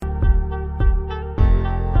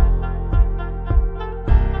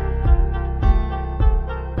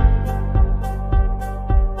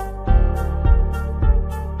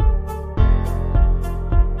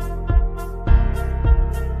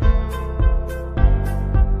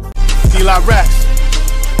Eli Rax,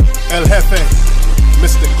 El Jefe,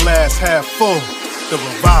 Mr. Glass Half Full, the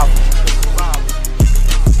revival.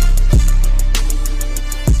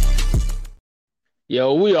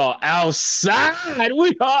 Yo, we are outside.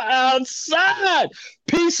 We are outside.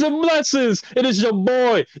 Peace and blessings. It is your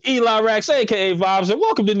boy, Eli Rax, a.k.a. Vibes, and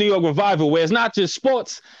welcome to New York Revival, where it's not just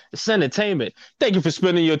sports, it's entertainment. Thank you for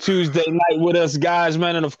spending your Tuesday night with us, guys,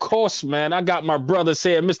 man. And of course, man, I got my brothers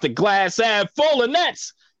here, Mr. Glass Half Full, and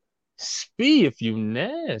that's Spee if you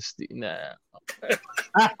nasty now. Let's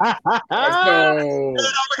go. I'm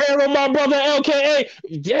here with my brother LKA.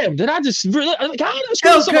 Damn, did I just really? LKA.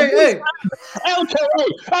 LKA.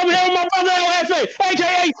 I'm here with my brother LFA,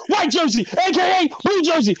 aka White Jersey, aka Blue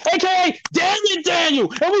Jersey, aka Daniel.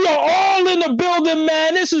 And we are all in the building,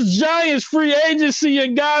 man. This is Giants free agency,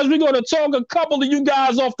 and guys, we're gonna talk a couple of you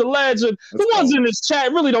guys off the ledge. And the ones in this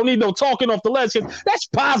chat really don't need no talking off the ledge. That's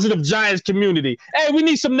positive Giants community. Hey, we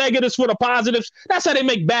need some negatives for the positives. That's how they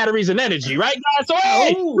make batteries and energy, right, guys? So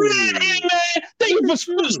hey, man, thank you for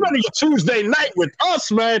spending your Tuesday night with us,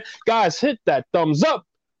 man. Guys, hit that thumbs up,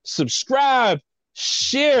 subscribe,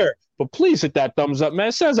 share, but please hit that thumbs up, man.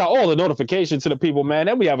 It sends out all the notifications to the people, man.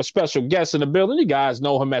 And we have a special guest in the building. You guys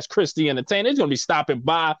know him as Chris the Entertainah. He's going to be stopping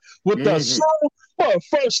by with us. So, but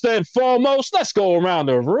first and foremost, let's go around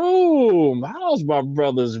the room. How's my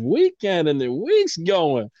brother's weekend and the week's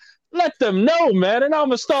going? Let them know, man. And I'm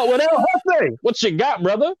going to start with El Jefe. What you got,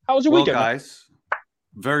 brother? How was your weekend? Guys,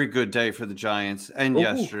 very good day for the Giants and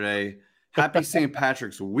yesterday. Happy St.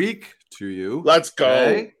 Patrick's week to you. Let's go.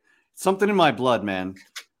 Okay? Something in my blood, man.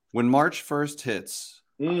 When March 1st hits,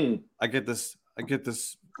 I get this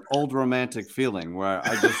old romantic feeling where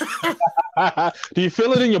I just do you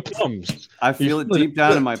feel it in your plums? I feel it deep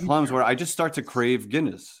down in my plums where I just start to crave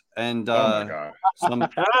Guinness. And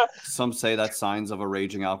some say that's signs of a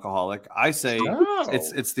raging alcoholic. I say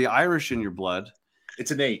it's the Irish in your blood.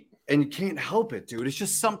 It's innate. And you can't help it, dude. It's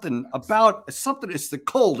just something. It's the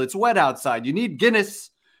cold. It's wet outside. You need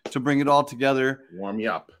Guinness to bring it all together. Warm you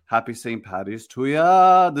up. Happy St. Patty's to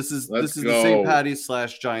ya. This is the St. Patty's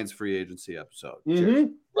 / Giants free agency episode.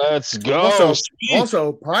 Let's go.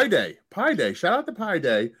 Also, Pie Day. Shout out to Pie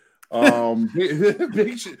Day. On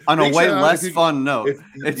a way less fun note,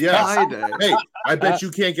 it's Pie Day. Hey, I bet you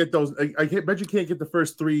can't get those. I bet you can't get the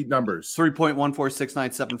first three numbers.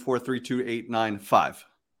 3.14697432895.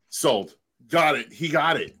 Sold. Got it. He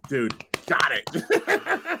got it, dude. Got it.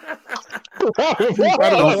 Don't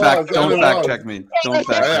fact check me. Don't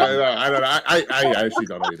fact check me. I actually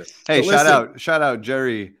don't know either. Hey, shout out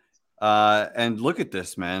Jerry. And look at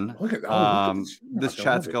this, man. This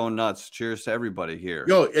chat's going nuts. Cheers to everybody here.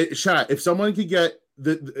 Yo, chat. If someone could get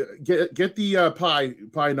the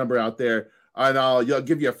pie number out there, and I'll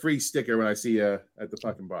give you a free sticker when I see you at the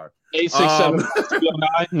fucking bar.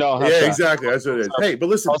 867 No. Yeah, exactly. That's what it is. Hey, but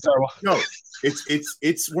listen, no,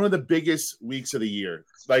 it's one of the biggest weeks of the year.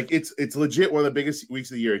 Like it's legit one of the biggest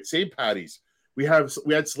weeks of the year. It's St. Patty's. We had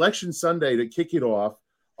Selection Sunday to kick it off,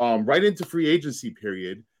 right into free agency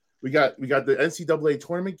period. We got the NCAA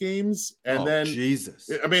tournament games, and then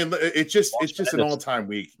Jesus. I mean, it's just an all-time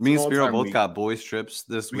week. Me and Spiro both got boys trips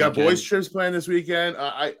this weekend. We got boys trips planned this weekend.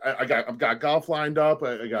 I've got golf lined up.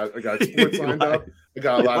 I got sports lined up. I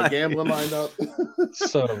got a lot of gambling lined up.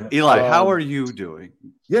 So Eli, how are you doing?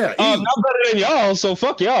 Yeah, not better than y'all. So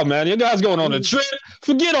fuck y'all, man. You guys going on a trip?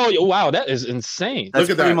 Forget all your. Wow, that is insane.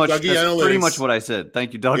 That's pretty much what I said.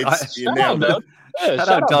 Thank you, Doug. Shout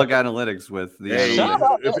out Doug Analytics with the. Hey,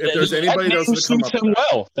 if there's anybody else that suits him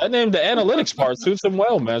well, that name, the analytics part, suits him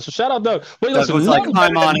well, man. So shout out Doug. Wait, listen,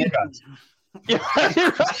 I'm on it.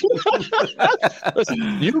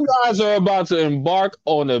 Listen, you guys are about to embark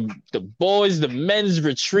on the men's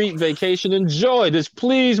retreat vacation. Enjoy this.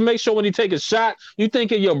 Please make sure when you take a shot, you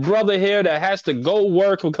think of your brother here that has to go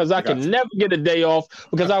work because I can never get a day off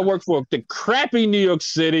because I work for the crappy New York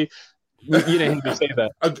City. You didn't even say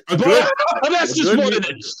that. That's just what it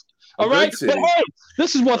is. All right? But hey,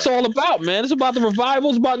 this is what's all about, man. It's about the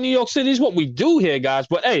revival. It's about New York City. It's what we do here, guys.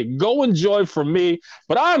 But hey, go enjoy from me.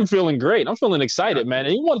 But I'm feeling great. I'm feeling excited, man.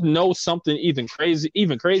 And you want to know something even crazier,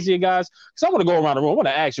 guys? Because I want to go around the room. I want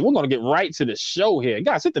to ask you. We're going to get right to the show here.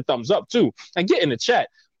 Guys, hit the thumbs up, too. And get in the chat.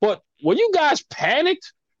 But were you guys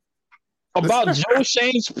panicked about Joe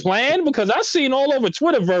Shane's plan? Because I seen all over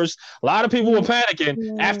Twitterverse, a lot of people were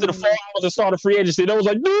panicking after the 4 hours of start of free agency. They was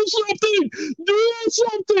like, do something.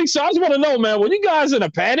 So I just want to know, man, were you guys in a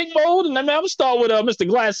panic mode? And I'm going to start with Mr.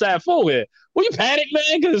 Glass Half Full here. Were you panicked,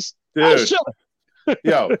 man? Because I was chilling.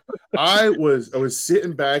 Yo, I was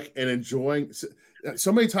sitting back and enjoying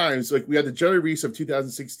so many times. Like we had the Jerry Reese of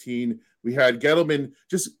 2016 We had Gettleman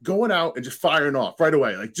just going out and just firing off right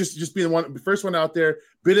away, like just being the first one out there,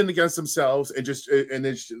 bidding against themselves, and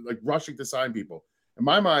then like rushing to sign people. In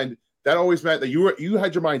my mind, that always meant that you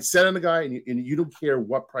had your mind set on the guy, and you don't care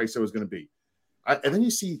what price it was going to be. And then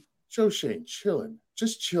you see Joe Schoen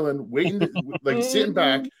just chilling, waiting, like sitting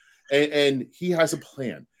back, and he has a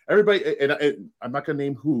plan. Everybody, and I'm not going to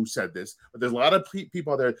name who said this, but there's a lot of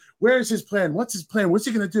people out there. Where is his plan? What's his plan? What's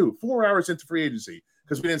he going to do? 4 hours into free agency,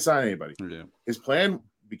 because we didn't sign anybody. Yeah. His plan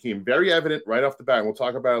became very evident right off the bat, and we'll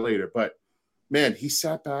talk about it later. But, man, he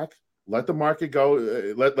sat back, let the market go,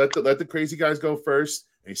 let the crazy guys go first,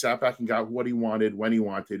 and he sat back and got what he wanted when he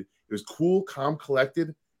wanted. It was cool, calm, collected,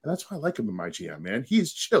 and that's why I like him in my GM, man.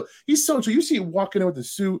 He's chill. He's so chill. You see him walking in with the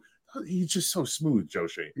suit. He's just so smooth, Joe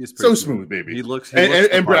Shea. He's so smooth, baby. He looks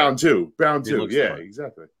and Brown too. Brown too. Yeah,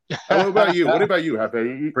 exactly. What about you? What about you,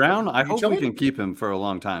 Hefe? Brown, I hope we can keep him for a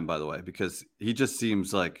long time, by the way, because he just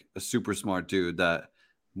seems like a super smart dude that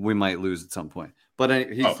we might lose at some point. But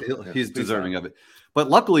he's deserving of it. But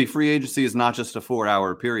luckily, free agency is not just a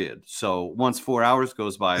 4-hour period. So once 4 hours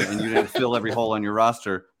goes by and you didn't fill every hole on your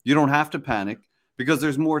roster, you don't have to panic because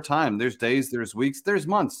there's more time. There's days, there's weeks, there's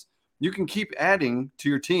months. You can keep adding to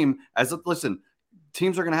your team. Listen,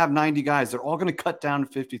 teams are going to have 90 guys. They're all going to cut down to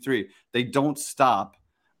 53. They don't stop.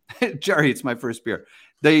 Jerry, it's my first beer.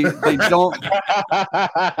 They don't.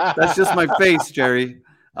 That's just my face, Jerry.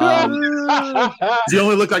 It's the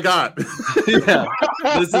only look I got. Yeah,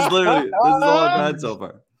 this is all I've had so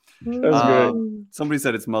far. That's great. Somebody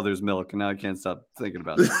said it's mother's milk, and now I can't stop thinking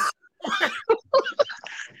about it.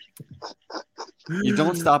 You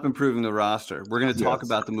don't stop improving the roster. We're going to talk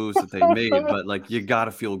about the moves that they made, but like you got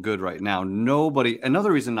to feel good right now.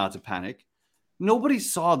 Another reason not to panic. Nobody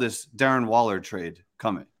saw this Darren Waller trade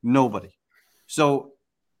coming. Nobody. So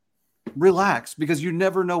relax, because you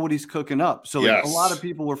never know what he's cooking up. So a lot of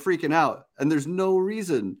people were freaking out, and there's no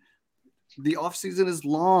reason. The offseason is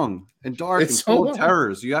long and dark and full of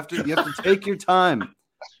terrors. You have to take your time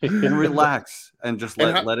and relax and just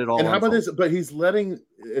let it all. And how about this? But he's letting,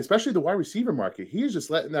 especially the wide receiver market, he's just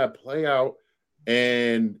letting that play out.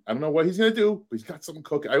 And I don't know what he's gonna do, but he's got something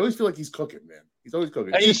cooking. I always feel like he's cooking, man. He's always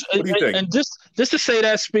cooking. What do you think? And just to say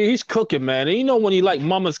that, Speed, he's cooking, man. And you know when you like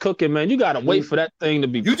mama's cooking, man, you gotta wait for that thing to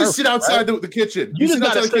be. You just sit outside the kitchen. You just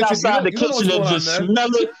gotta sit outside the kitchen and just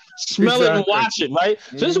smell it and watch it, right?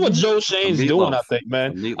 So this is what Joe Shane's doing, I think,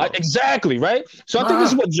 man. Exactly, right? So I think this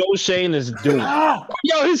is what Joe Shane is doing.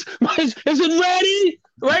 Yo, is it ready?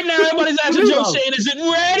 Right now, everybody's asking Joe Shane, is it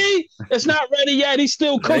ready? It's not ready yet. He's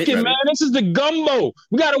still cooking, man. This is the gumbo.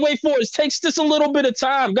 We got to wait for it. It takes just a little bit of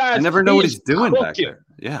time, guys. I never know what he's doing back there.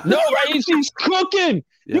 Yeah. No, right? He's cooking.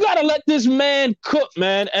 Yeah. You got to let this man cook,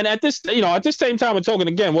 man. And at this same time, we're talking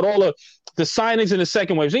again with all the signings in the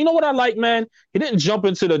second wave. So you know what I like, man? He didn't jump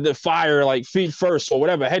into the fire like feet first or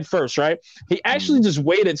whatever, head first, right? He actually just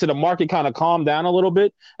waited till the market kind of calmed down a little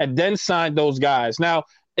bit and then signed those guys. Now,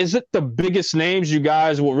 is it the biggest names you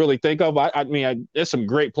guys will really think of? I mean, there's some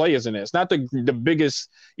great players in there. It's not the biggest,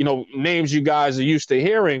 names you guys are used to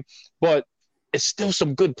hearing, but it's still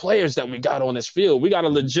some good players that we got on this field. We got a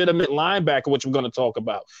legitimate linebacker, which we're going to talk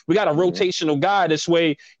about. We got a rotational guy. This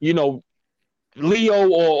way, Leo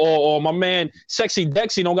or my man Sexy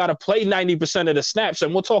Dexy don't got to play 90% of the snaps,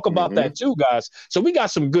 and we'll talk about that too, guys. So we got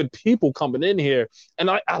some good people coming in here, and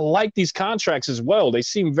I like these contracts as well. They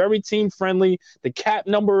seem very team friendly. The cap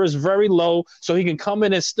number is very low, so he can come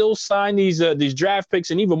in and still sign these draft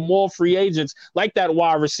picks and even more free agents like that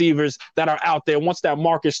wide receivers that are out there once that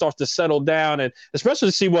market starts to settle down, and especially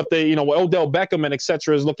to see what what Odell Beckham and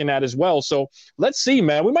etc. is looking at as well. So let's see,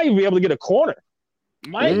 man. We might even be able to get a corner.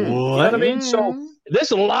 You know what I mean? So there's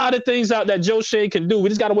a lot of things out that Joe Shea can do. We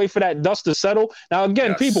just got to wait for that dust to settle. Now,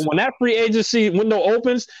 again, people, when that free agency window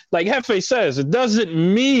opens, like Hefe says, it doesn't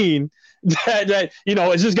mean that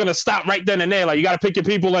it's just going to stop right then and there. Like, you got to pick your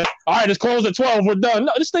people and, all right, it's closed at 12. We're done.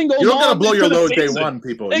 No, this thing goes on. You don't got to blow your load day one,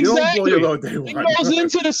 people. Exactly. You don't blow your load day one. It goes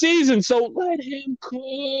into the season. So let him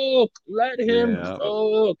cook. Let him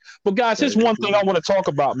cook. But, guys, here's one thing I want to talk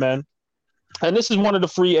about, man. And this is one of the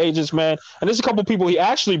free agents, man. And there's a couple people he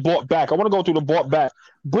actually bought back. I want to go through the bought back.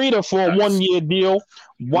 Breeder for a 1-year deal.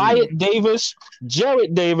 Wyatt Davis,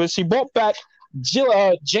 Jarrett Davis. He bought back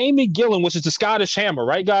Jamie Gillen, which is the Scottish Hammer,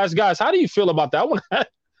 right, guys? Guys, how do you feel about that?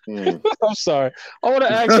 I'm sorry. I want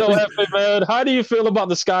to ask you, man, how do you feel about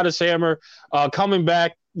the Scottish Hammer coming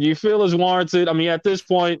back? Do you feel it's warranted? I mean, at this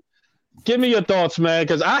point, Give me your thoughts, man,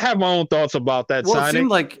 because I have my own thoughts about that signing.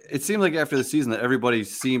 It seemed like after the season that everybody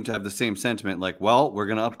seemed to have the same sentiment. Like, well, we're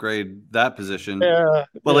going to upgrade that position.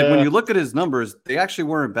 But like when you look at his numbers, they actually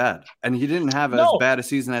weren't bad, and he didn't have as bad a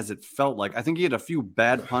season as it felt like. I think he had a few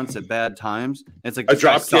bad punts at bad times. It's like a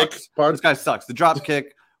drop kick. This guy sucks. The drop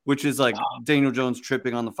kick, which is like Daniel Jones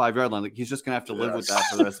tripping on the 5-yard line. Like he's just gonna have to live with that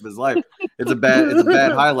for the rest of his life. It's a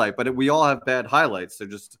bad highlight, but we all have bad highlights. They're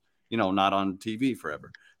just not on TV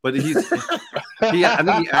forever. But I think he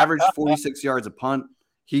averaged 46 yards a punt.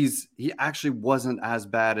 He actually wasn't as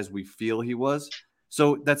bad as we feel he was.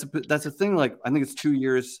 So that's a thing. Like I think it's 2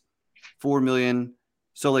 years, $4 million.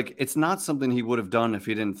 So like it's not something he would have done if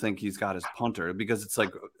he didn't think he's got his punter, because it's like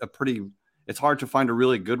it's hard to find a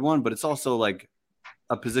really good one, but it's also like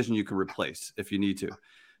a position you can replace if you need to.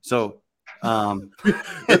 So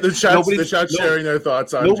the chat's sharing their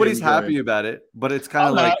thoughts on nobody's happy about it, but it's kind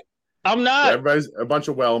of like I'm not. Yeah, everybody's a bunch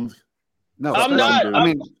of whelmed. No, I'm not. I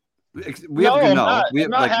mean, we have Gano.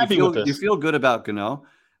 You feel good about Gano.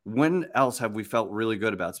 When else have we felt really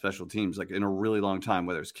good about special teams? Like in a really long time,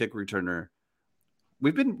 whether it's kick returner,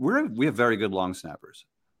 we have very good long snappers.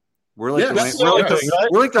 We're like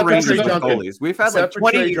the Rangers of goalies. We've had like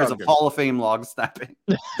 20 years of Hall of Fame long snapping.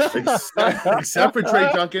 Except for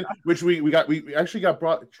Trey Duncan, which we actually got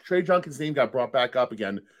brought. Trey Duncan's name got brought back up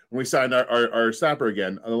again when we signed our snapper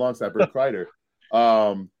again, the long snapper, Kreider.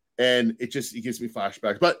 And it gives me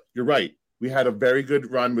flashbacks. But you're right. We had a very good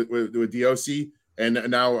run with DOC, and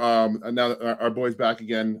now our boy's back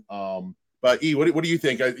again. But E, what do you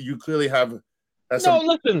think? You clearly have.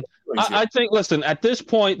 Listen. I think, at this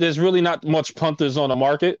point, there's really not much punters on the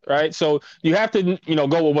market, right? So you have to,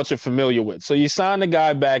 go with what you're familiar with. So you sign the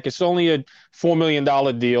guy back. It's only a $4 million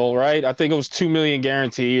deal, right? I think it was $2 million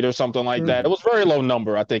guaranteed or something like that. It was a very low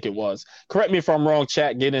number, I think it was. Correct me if I'm wrong,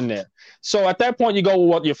 chat, get in there. So at that point, you go with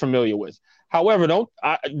what you're familiar with. However,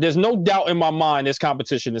 there's no doubt in my mind this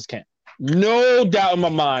competition is camp. No doubt in my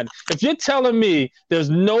mind. If you're telling me there's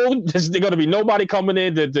going to be nobody coming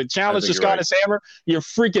in to challenge the Scottish Hammer, you're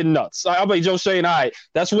freaking nuts. I'll be Joe Shane. All right,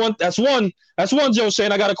 that's one, Joe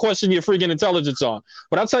Shane. I got to question your freaking intelligence on.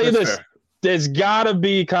 But I'll tell you this: there's got to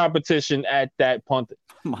be competition at that punt.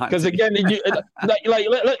 Because again,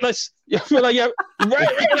 let's feel like for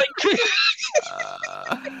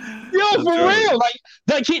real,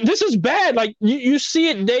 this is bad. Like you see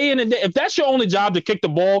it day in and day. If that's your only job to kick the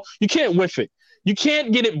ball, you can't whiff it. You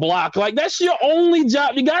can't get it blocked. Like that's your only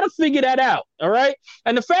job. You got to figure that out. All right.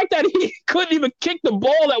 And the fact that he couldn't even kick the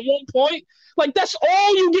ball at one point, like that's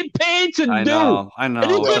all you get paid to do. I know. And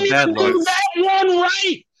you couldn't even do that one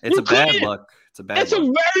right. It's a bad look.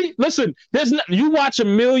 Listen, you watch a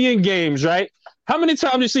million games, right? How many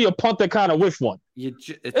times you see a punter kind of whiff one?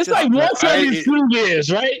 It's like once every 2 years,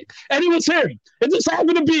 right? And it was him. It just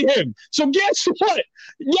happened to be him. So guess what?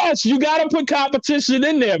 Yes, you got to put competition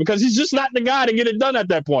in there because he's just not the guy to get it done at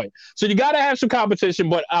that point. So you got to have some competition,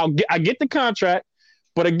 but I get the contract.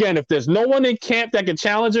 But again, if there's no one in camp that can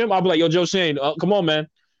challenge him, I'll be like, yo, Joe Shane, come on, man.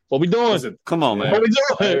 What we doing? Listen, come on, man. What we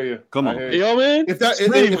doing? Come on. You know what I mean? If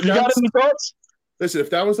you got any thoughts? Listen, if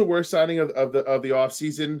that was the worst signing of the off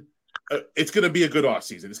season, it's going to be a good off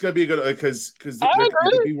season. It's going to be a good because it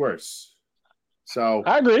could be worse. So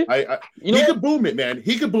I agree. He could boom it, man.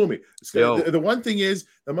 He could boom it. The one thing is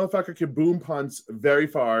the motherfucker can boom punts very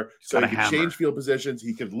far, so he can change field positions.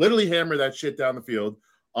 He could literally hammer that shit down the field.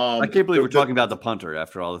 I can't believe we're talking about the punter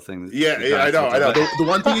after all the things. Yeah, I know. The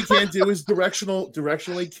one thing you can't do is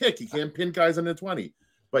directionally kick. You can't pin guys under 20,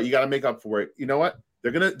 but you got to make up for it. You know what?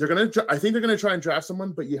 They're gonna. I think they're gonna try and draft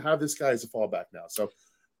someone, but you have this guy as a fallback now. So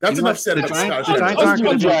that's enough said about Scott.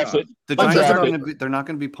 The Giants they're not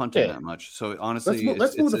going to be punting that much. So honestly,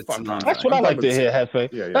 let's move the fuck on. That's what I like to hear,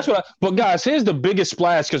 Hefe. Yeah. That's what. But guys, here's the biggest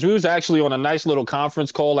splash because we was actually on a nice little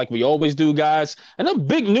conference call like we always do, guys. And the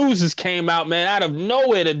big news just came out, man, out of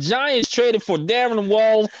nowhere. The Giants traded for Darren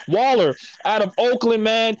Waller out of Oakland,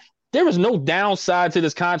 man. There is no downside to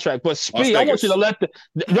this contract, but Speed, I want you to let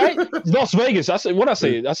right Las Vegas. I said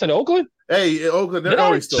Oakland. Hey, Oakland. They're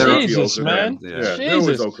always still Jesus, man. Yeah.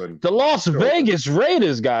 Jesus. The Las Vegas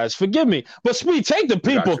Raiders, guys. Forgive me, but Speed, take the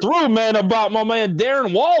people through, man. About my man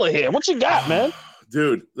Darren Waller here. What you got, man?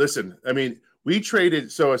 Dude, listen. I mean, we traded.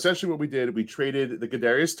 So essentially, what we did, we traded the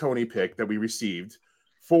Kadarius Toney pick that we received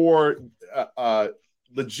for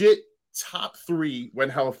legit top 3 when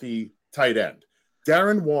healthy tight end.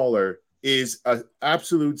 Darren Waller is an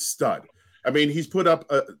absolute stud. I mean, he's put up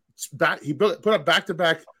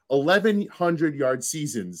back-to-back 1,100-yard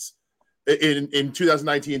seasons in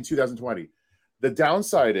 2019 and 2020. The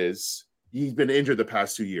downside is he's been injured the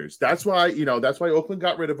past 2 years. That's why Oakland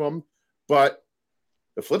got rid of him. But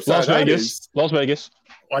The flip side Las Vegas.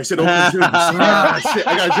 Oh, I said Oakland too. Shit,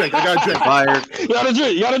 I got a drink. Fired. You got a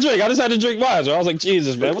drink. I just had to drink mine. So I was like,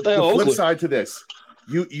 Jesus, man, what the hell? The flip side to this,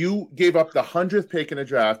 you gave up the 100th pick in a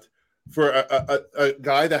draft for a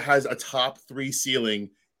guy that has a top 3 ceiling.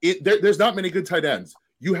 There's not many good tight ends.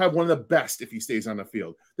 You have one of the best if he stays on the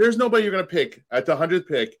field. There's nobody you're going to pick at the 100th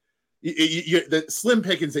pick. The slim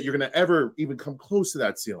pickings that you're going to ever even come close to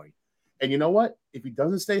that ceiling. And you know what? If he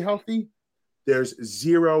doesn't stay healthy, there's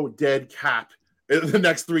 0 dead cap in the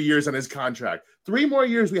next 3 years on his contract. 3 more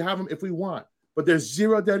years we have him if we want, but there's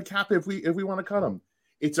 0 dead cap if we want to cut him.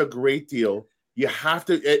 It's a great deal. You have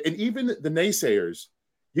to, and even the naysayers,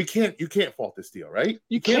 you can't fault this deal, right?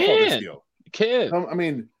 You can't fault this deal. You can't. I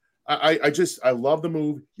mean, I love the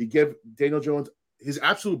move. You give Daniel Jones his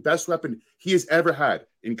absolute best weapon he has ever had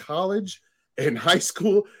in college, in high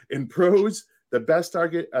school, in pros. The best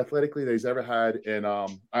target athletically that he's ever had, and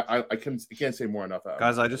I can't say more enough.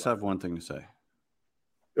 Guys, I just have one thing to say.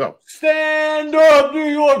 Oh. Stand up, New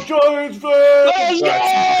York Giants fans! Let's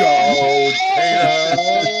go,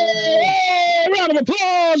 Round of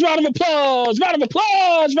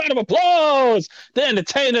applause. The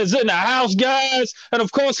Entertainah's in the house, guys. And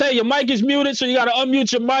of course, hey, your mic is muted, so you got to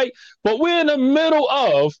unmute your mic. But we're in the middle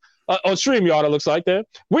of on StreamYard, it looks like there.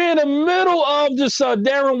 We're in the middle of this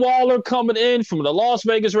Darren Waller coming in from the Las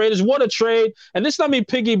Vegas Raiders. What a trade. And this let me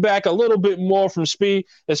piggyback a little bit more from Speed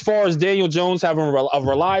as far as Daniel Jones having a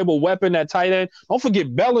reliable weapon at tight end. Don't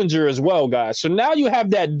forget Bellinger as well, guys. So now you have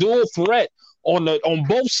that dual threat on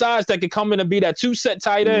both sides that could come in and be that 2-set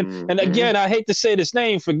tight end. Mm-hmm. And again, I hate to say this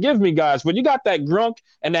name, forgive me, guys, but you got that Grunk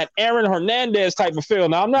and that Aaron Hernandez type of feel.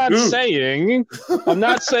 Now, I'm not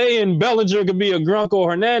saying Bellinger could be a Grunk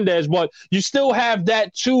or Hernandez, but you still have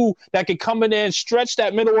that 2 that could come in there and stretch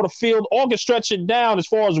that middle of the field or can stretch it down as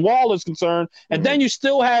far as Wall is concerned. And then you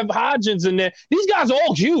still have Hodgins in there. These guys are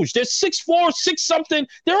all huge. They're 6'4", 6-something.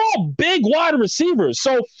 They're all big wide receivers.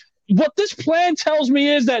 So what this plan tells me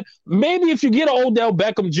is that maybe if you get an Odell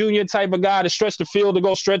Beckham Jr. type of guy to stretch the field, to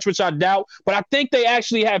go stretch, which I doubt, but I think they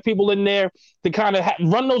actually have people in there to kind of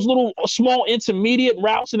run those little small intermediate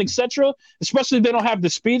routes and etc., especially if they don't have the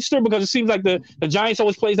speedster, because it seems like the Giants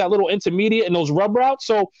always plays that little intermediate and those rub routes.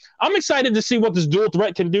 So I'm excited to see what this dual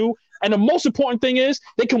threat can do. And the most important thing is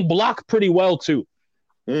they can block pretty well too.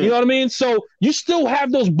 You know what I mean? So you still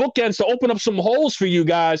have those bookends to open up some holes for you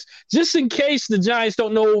guys, just in case the Giants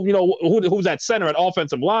don't know, who's at center at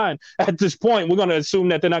offensive line. At this point, we're going to assume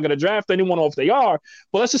that they're not going to draft anyone, or if they are.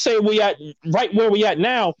 But let's just say we at right where we at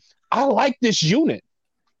now. I like this unit.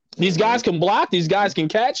 These guys can block. These guys can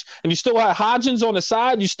catch. And you still have Hodgins on the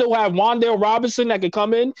side. You still have Wan'Dale Robinson that could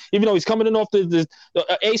come in, even though he's coming in off the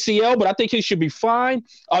ACL, but I think he should be fine.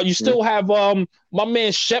 You still have my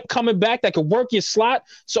man Shep coming back that could work your slot.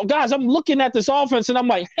 So, guys, I'm looking at this offense, and I'm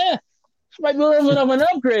like, this might be a little bit of an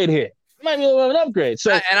upgrade here.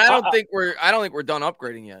 So, and I don't think we're done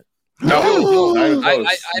upgrading yet. No,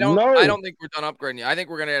 I don't think we're done upgrading yet. I think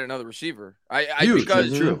we're going to add another receiver. Because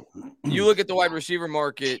you look at the wide receiver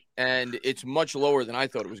market, and it's much lower than I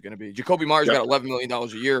thought it was going to be. Jacoby Myers got $11 million a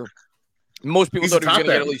year. Most people thought he was going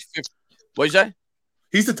to get at least 50. What did you say?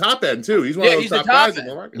 He's the top end too. He's one of those top guys in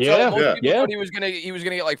the market. So most people thought he was going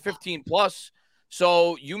to get like 15 plus.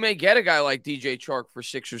 So you may get a guy like DJ Chark for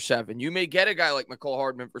 6 or 7. You may get a guy like McCall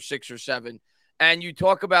Hardman for 6 or 7. And you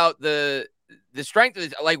talk about the strength of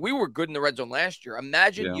this, like we were good in the red zone last year.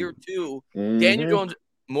 Imagine year 2, Daniel Jones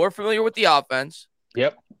more familiar with the offense.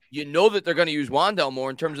 Yep. You know that they're going to use Wan'Dale more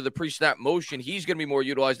in terms of the pre-snap motion. He's going to be more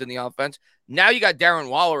utilized in the offense. Now you got Darren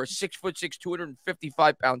Waller, a 6'6",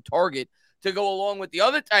 255-pound target to go along with the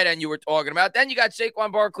other tight end you were talking about. Then you got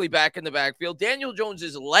Saquon Barkley back in the backfield. Daniel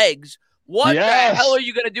Jones's legs. What the hell are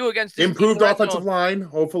you going to do against this improved offensive line,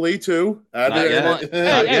 hopefully, too?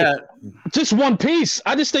 Just one piece.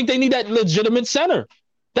 I just think they need that legitimate center.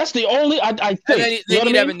 That's the only I think. They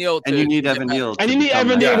need Evan Neal. And you need Evan Neal. And you need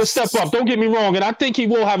Evan Neal to step up. Don't get me wrong. And I think he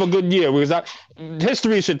will have a good year because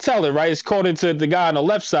history should tell it, right? It's according to the guy on the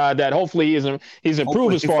left side that hopefully he's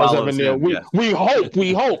improved as far as Evan Neal. We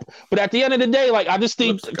hope. But at the end of the day, like I just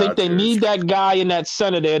think they need that guy in that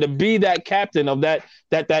center there to be that captain of that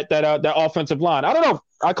offensive line. I don't know.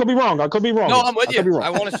 I could be wrong. No, I'm with you.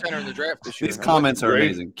 I want a center in the draft this year. These comments are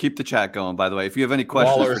amazing. Keep the chat going, by the way. If you have any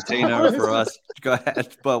questions for Entertainah or for us, go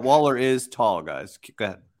ahead. But Waller is tall, guys. Go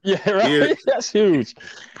ahead. Yeah, right? That's huge.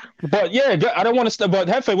 But, yeah, I don't want to – but,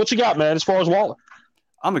 Hefe, what you got, man, as far as Waller?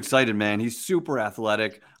 I'm excited, man. He's super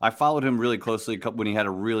athletic. I followed him really closely when he had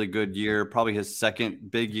a really good year, probably his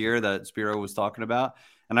second big year that Spiro was talking about.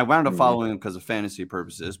 And I wound up following him because of fantasy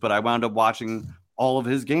purposes, but I wound up watching all of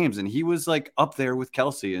his games, and he was like up there with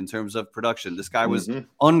Kelsey in terms of production. This guy was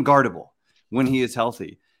unguardable when he is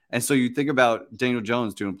healthy. And so you think about Daniel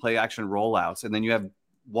Jones doing play action rollouts, and then you have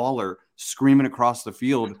Waller screaming across the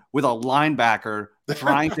field with a linebacker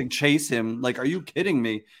trying to chase him. Like, are you kidding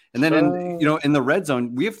me? And then in the red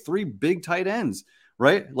zone, we have 3 big tight ends,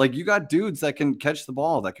 right? Like, you got dudes that can catch the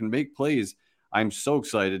ball, that can make plays. I'm so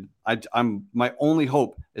excited. I'm my only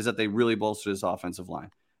hope is that they really bolster this offensive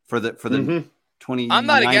line for the 20. I'm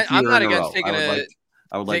not against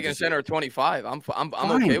taking a center at 25. I'm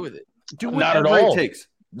okay with it. Do whatever it takes.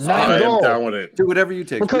 Down with it. Do whatever you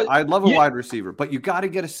take. I'd love a wide receiver, but you got to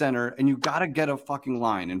get a center and you got to get a fucking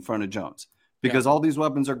line in front of Jones because all these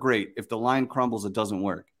weapons are great. If the line crumbles, it doesn't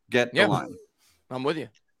work. Get the line. I'm with you.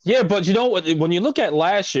 Yeah, but you know what? When you look at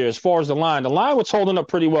last year, as far as the line was holding up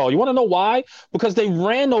pretty well. You want to know why? Because they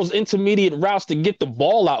ran those intermediate routes to get the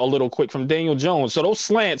ball out a little quick from Daniel Jones. So those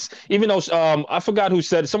slants, even though I forgot who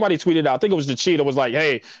said, somebody tweeted out, I think it was the Cheetah, was like,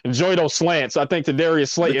 hey, enjoy those slants. I think to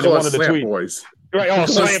Darius Slayton in one of the tweets. Boys. Right,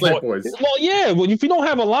 slant boys. Well, yeah. Well, if you don't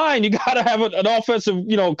have a line, you gotta have an offensive,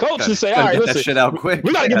 coach to say, all right, listen, that shit out quick.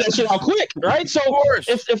 We gotta get that shit out quick, right? So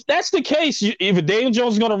if that's the case, if Daniel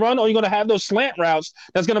Jones is gonna run, or you're gonna have those slant routes,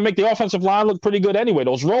 that's gonna make the offensive line look pretty good anyway.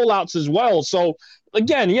 Those rollouts as well. So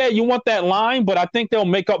again, you want that line, but I think they'll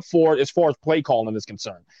make up for it as far as play calling is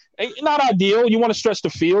concerned. Not ideal. You want to stretch the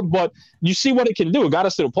field, but you see what it can do. It got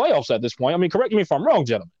us to the playoffs at this point. I mean, correct me if I'm wrong,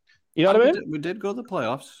 gentlemen. You know what I mean? We did go to the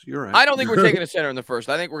playoffs. You're right. I don't think we're taking a center in the first.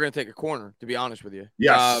 I think we're going to take a corner, to be honest with you.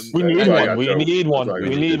 Yes. We need one.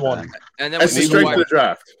 We need one. And then that's the strength of the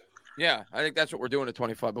draft. Yeah, I think that's what we're doing at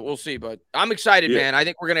 25, but we'll see. But I'm excited, man. I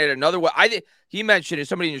think we're going to add another one. He mentioned it.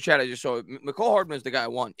 Somebody in your chat, I just saw it. McCall Hardman is the guy I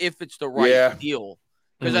want, if it's the right deal.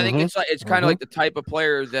 Because I think it's kind of like the type of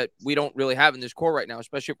player that we don't really have in this core right now,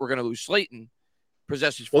 especially if we're going to lose Slayton.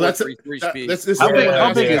 Possesses 4.33 speed.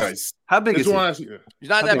 How big is he? He's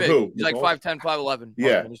not that big. He's like 5'10", 5'11".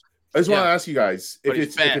 Yeah. I just want to ask you guys,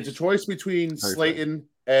 if it's a choice between Slayton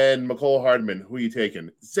and McCall Hardman, who are you taking?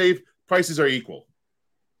 Say prices are equal.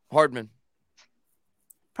 Hardman.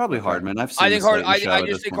 Probably Hardman. I think I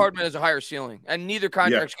just think Hardman has a higher ceiling, and neither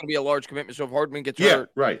contract's going to be a large commitment. So if Hardman gets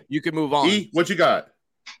hurt, you can move on. What you got?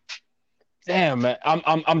 Damn, man,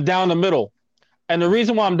 I'm down the middle. And the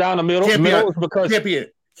reason why I'm down the middle is because can't be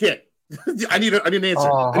it. Can't. I need an answer.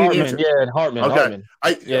 Hartman. Okay. Hartman.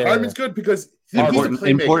 Hartman's good because he's a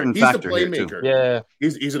playmaker. He's a playmaker. Yeah.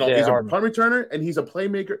 He's a punt returner and he's a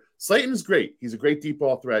playmaker. Slayton's great. He's a great deep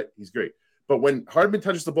ball threat. He's great. But when Hardman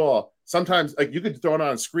touches the ball, sometimes like you could throw it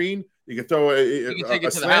on a screen, you could throw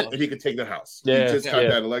a slant, and he could take the house. Yeah. He just got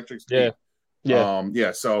that electric speed.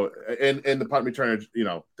 Yeah. So and the punt returner,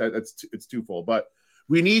 it's twofold, but.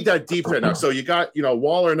 We need that deep threat now. So you got,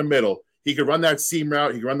 Waller in the middle. He could run that seam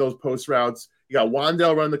route. He can run those post routes. You got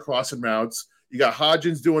Wandell running the crossing routes. You got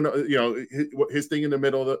Hodgins doing, his thing in the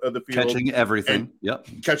middle of the field. Catching everything.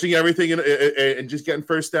 Catching everything and just getting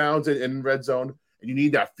first downs in red zone. And you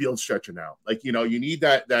need that field stretcher now. Like, you need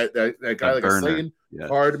that guy like a Slayton,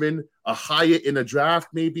 Hardman, a Hyatt in a draft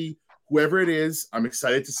maybe. Whoever it is, I'm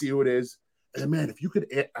excited to see who it is. And, man, if you could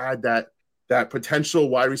add that potential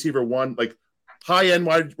wide receiver one, like, high-end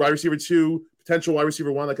wide receiver 2, potential wide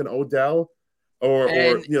receiver 1 like an Odell,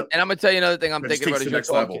 and I'm gonna tell you another thing I'm thinking about as you're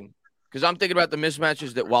talking, because I'm thinking about the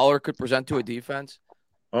mismatches that Waller could present to a defense.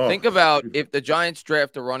 Think about if the Giants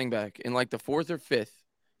draft a running back in like the 4th or 5th,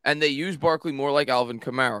 and they use Barkley more like Alvin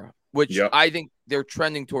Kamara, which I think they're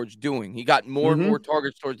trending towards doing. He got more and more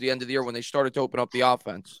targets towards the end of the year when they started to open up the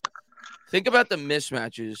offense. Think about the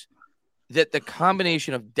mismatches that the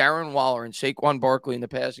combination of Darren Waller and Saquon Barkley in the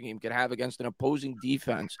passing game could have against an opposing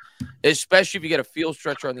defense, especially if you get a field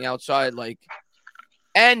stretcher on the outside,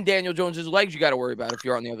 and Daniel Jones's legs you got to worry about if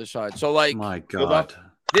you're on the other side. So, my God,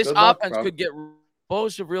 this offense could get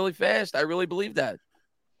explosive really fast. I really believe that.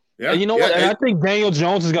 Yeah, and you know what? And I think Daniel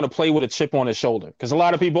Jones is going to play with a chip on his shoulder because a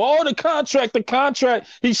lot of people, the contract,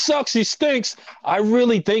 he sucks, he stinks. I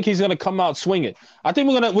really think he's going to come out swinging. I think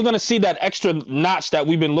we're going to see that extra notch that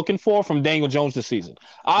we've been looking for from Daniel Jones this season.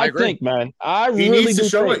 I think, man, he needs to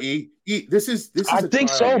show it. This is. I think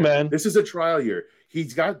so, man. This is a trial year.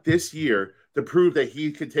 He's got this year to prove that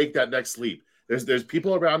he could take that next leap. There's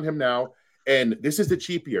people around him now, and this is the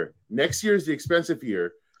cheap year. Next year is the expensive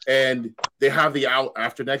year. And they have the out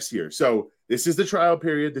after next year. So this is the trial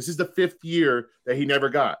period. This is the 5th year that he never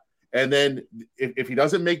got. And then if he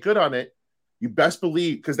doesn't make good on it, you best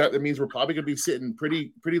believe, because that means we're probably going to be sitting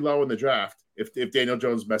pretty low in the draft if Daniel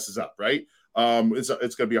Jones messes up, right? It's going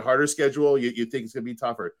to be a harder schedule. You think it's going to be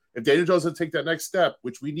tougher. If Daniel Jones doesn't take that next step,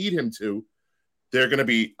 which we need him to, they're going to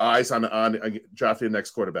be eyes on drafting the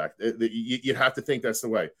next quarterback. You have to think that's the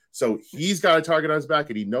way. So he's got a target on his back,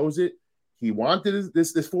 and he knows it. He wanted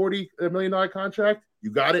this $40 million contract. You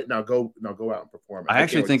got it. Now go out and perform. I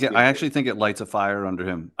actually think it lights a fire under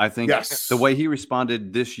him. I think the way he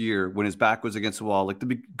responded this year when his back was against the wall, like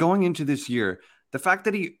going into this year, the fact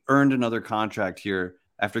that he earned another contract here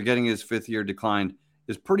after getting his 5th year declined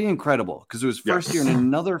is pretty incredible because it was first year in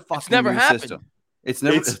another fucking new system.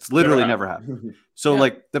 It's literally never happened. So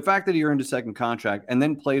like the fact that he earned a second contract and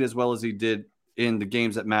then played as well as he did in the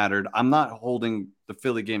games that mattered. I'm not holding the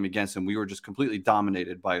Philly game against him. We were just completely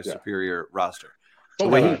dominated by a superior roster. The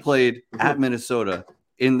way he played at Minnesota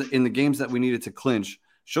in the games that we needed to clinch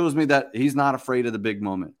shows me that he's not afraid of the big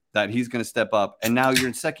moment, that he's going to step up. And now you're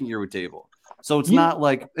in second year with Dable. So it's not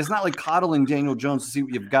like coddling Daniel Jones to see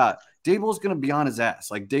what you've got. Dable's going to be on his ass.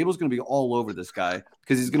 Like Dable's going to be all over this guy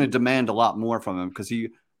because he's going to demand a lot more from him because he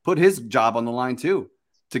put his job on the line too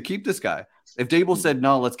to keep this guy. If Dable said,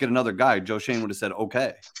 no, let's get another guy, Joe Schoen would have said,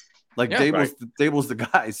 okay. Like Dable's the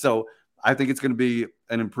guy. So I think it's going to be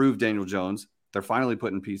an improved Daniel Jones. They're finally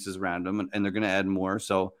putting pieces around him, and they're going to add more.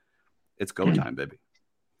 So it's go time, baby.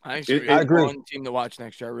 I agree. One team to watch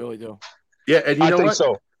next year. I really do. Yeah, and you know think what?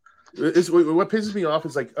 So. What pisses me off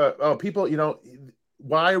is like, people,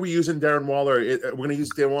 why are we using Darren Waller? We're going to use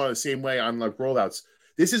Darren Waller the same way on like rollouts.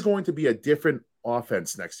 This is going to be a different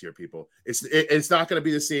offense next year, people. It's not going to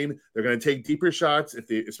be the same. They're going to take deeper shots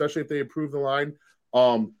especially if they improve the line.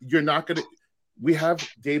 You're not going to. We have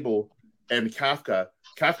Dable and Kafka,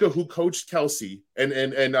 who coached Kelsey, and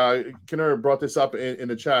Kenner brought this up in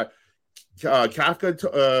the chat.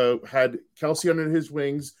 Kafka had Kelsey under his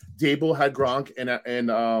wings. Dable had Gronk and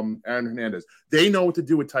Aaron Hernandez. They know what to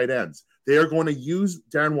do with tight ends. They are going to use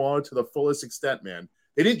Darren Waller to the fullest extent, man.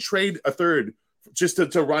 They didn't trade a third just to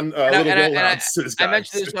run little rollouts to this guy. I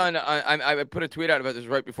mentioned this I put a tweet out about this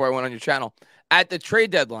right before I went on your channel. At the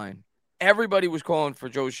trade deadline, everybody was calling for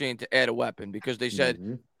Joe Schoen to add a weapon because they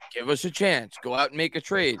said, give us a chance. Go out and make a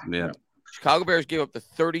trade. Yeah. Chicago Bears gave up the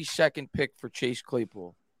 32nd pick for Chase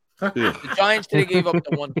Claypool. The Giants today gave up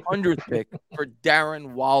the 100th pick for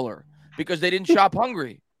Darren Waller because they didn't shop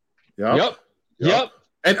hungry. Yep.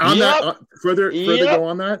 And on that, further go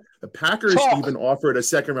on that, the Packers even offered a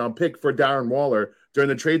 2nd-round pick for Darren Waller during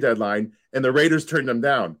the trade deadline, and the Raiders turned them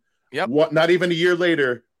down. Yep. Not even a year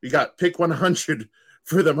later, we got pick 100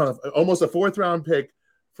 for them, almost a 4th-round pick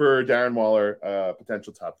for Darren Waller,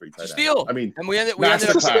 potential top 3 tight end. Steal. I mean, and we ended it's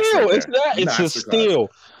a steal. It's a steal.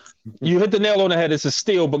 You hit the nail on the head. It's a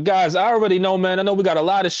steal. But, guys, I already know, man. I know we got a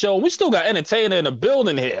lot of show. We still got Entertainah in the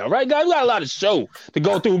building here, right, guys? We got a lot of show to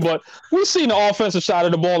go through. But we've seen the offensive side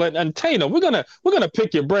of the ball. And Taina, we're gonna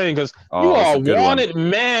pick your brain because you are a wanted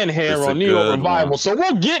man here on New York Revival. So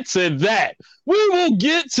we'll get to that. We will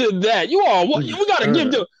get to that. We got to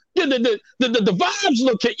give the vibes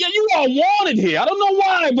look at you are wanted here. I don't know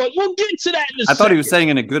why, but we'll get to that in a second. I thought he was saying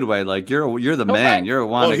in a good way, like you're the man, you're a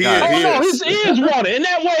wanted guy. He is wanted in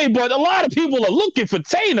that way, but a lot of people are looking for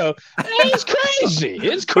Taina. It's crazy.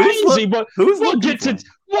 It's crazy, but we'll get to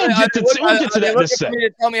that in a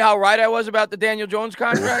second. Tell me how right I was about the Daniel Jones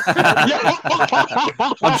contract.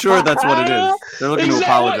 I'm sure that's what it is. They're looking to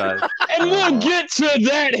apologize. And we'll get to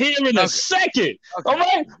that here in a second. All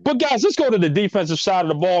right? But, guys, let's go to the defensive side of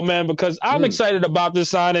the ball, man, because I'm excited about this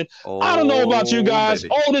signing. I don't know about you guys.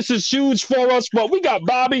 Baby. This is huge for us, but we got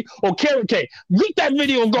Bobby Okereke. Get that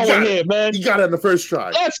video going here, man. You got it in the first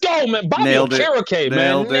try. Let's go, man. Bobby Okereke, man.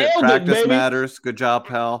 Nailed it. Practice matters. Good job,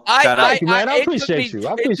 pal. Thank you, man. I appreciate you.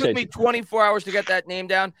 It took me 24 hours to get that name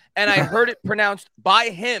down, and I heard it pronounced by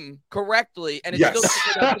him correctly, and it still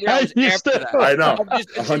took me 3 hours after that. I know.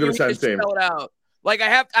 100% same. Spell it out. Like I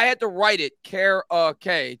had to write it K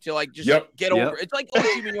to like just get over it. It's like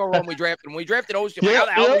Osi Mignor when we drafted him. We drafted Osi. How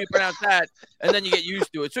the hell do you pronounce that? And then you get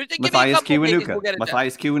used to it. So Matthias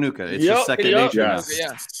Kiwanuka. It's just second nature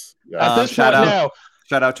now.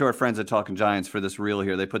 Shout out to our friends at Talking Giants for this reel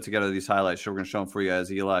here. They put together these highlights. So we're going to show them for you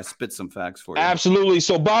as Eli spits some facts for you. Absolutely.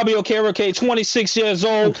 So Bobby Okereke, 26 years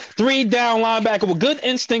old, 3-down linebacker with good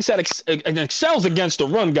instincts that excels against the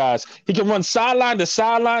run, guys. He can run sideline to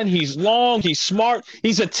sideline. He's long. He's smart.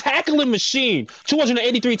 He's a tackling machine.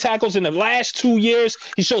 283 tackles in the last 2 years.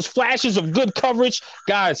 He shows flashes of good coverage.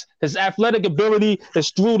 Guys, his athletic ability is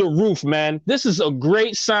through the roof, man. This is a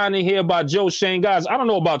great signing here by Joe Schoen. Guys, I don't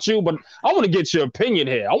know about you, but I want to get your opinion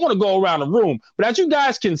here. I want to go around the room. But as you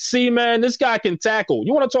guys can see, man, this guy can tackle.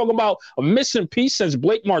 You want to talk about a missing piece since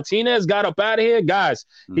Blake Martinez got up out of here? Guys,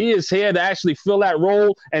 he is here to actually fill that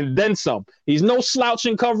role and then some. He's no slouch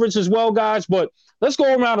in coverage as well, guys, but Let's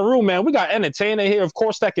go around the room, man. We got Entertainah here, of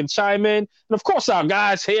course, that can chime in. And, of course, our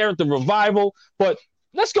guys here at the Revival. But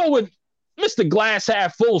let's go with Mr. Glass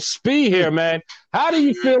Half Full Speed here, man. How do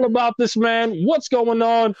you feel about this, man? What's going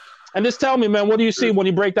on? And just tell me, man, what do you see when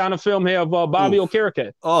you break down the film here of Bobby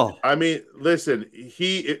Okereke? Oh, I mean, listen,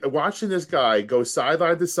 watching this guy go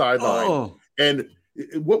sideline to sideline, and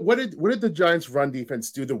what did the Giants' run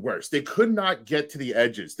defense do the worst? They could not get to the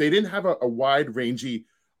edges. They didn't have a wide, rangy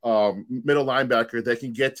middle linebacker that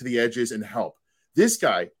can get to the edges and help. This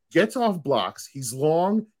guy gets off blocks. He's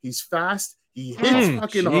long. He's fast. He hits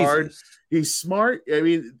fucking hard. He's smart. I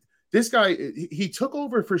mean, this guy, he took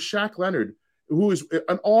over for Shaq Leonard, who is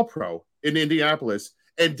an all-pro in Indianapolis,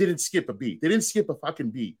 and didn't skip a beat. They didn't skip a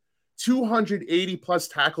fucking beat. 280-plus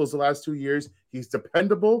tackles the last 2 years. He's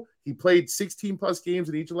dependable. He played 16-plus games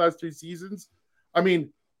in each of the last 3 seasons. I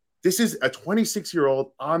mean, this is a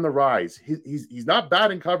 26-year-old on the rise. He's not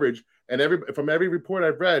bad in coverage, and from every report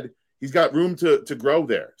I've read, he's got room to grow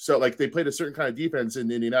there. So, like, they played a certain kind of defense in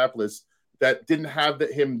Indianapolis that didn't have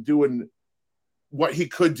him doing what he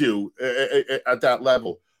could do at that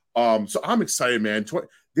level. So I'm excited, man.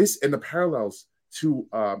 This and the parallels to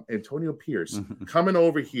Antonio Pierce coming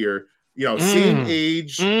over here, same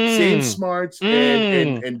age, same smarts,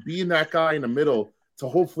 and being that guy in the middle to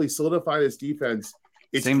hopefully solidify this defense.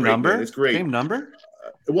 It's same great, number. Man. It's great. Same number.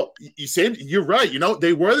 Well, you're right.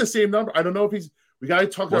 They were the same number. I don't know if we got to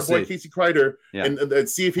talk to our boy Casey Kreider and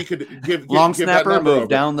see if he could give long give snapper that move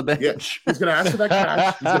down the bench. Yeah. He's going to ask for that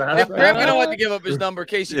cash. If Graham going to want to give up his number,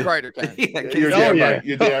 Casey Kreider can. You're damn right.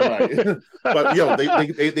 You're damn right. But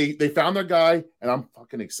they found their guy, and I'm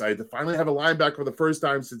fucking excited to finally have a linebacker for the first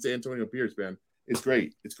time since Antonio Pierce. Man, it's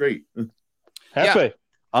great. It's great. Happy.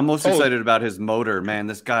 I'm most excited about his motor, man.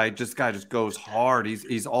 This guy just goes hard.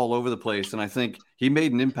 He's all over the place, and I think he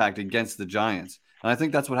made an impact against the Giants. And I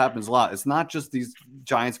think that's what happens a lot. It's not just these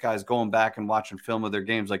Giants guys going back and watching film of their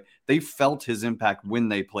games. Like, they felt his impact when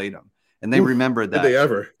they played him, and they remembered that. Did they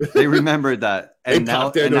ever? They remembered that. And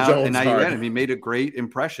now you get him. He made a great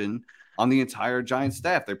impression on the entire Giants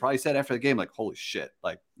staff. They probably said after the game, like, "Holy shit!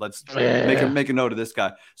 Like, let's make a note of this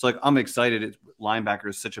guy." So, like, I'm excited. Linebacker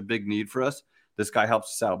is such a big need for us. This guy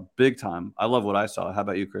helps us out big time. I love what I saw. How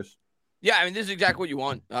about you, Chris? Yeah, I mean, this is exactly what you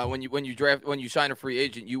want when you sign a free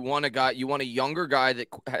agent. You want a younger guy that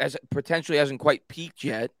potentially hasn't quite peaked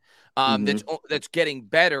yet. That's getting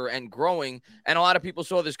better and growing. And a lot of people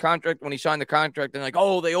saw this contract when he signed the contract and like,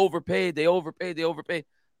 oh, they overpaid.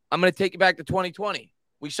 I'm going to take you back to 2020.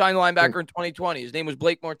 We signed the linebacker in 2020. His name was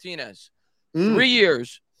Blake Martinez. 3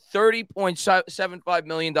 years. $30.75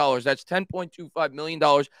 million. That's $10.25 million.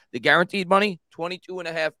 The guaranteed money,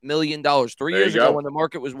 $22.5 million. 3 years ago when the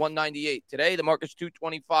market was $198. Today, the market's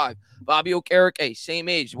 $225. Bobby Okereke, same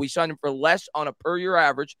age. We signed him for less on a per-year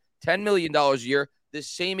average, $10 million a year. The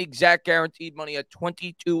same exact guaranteed money at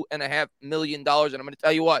 $22.5 million. And I'm going to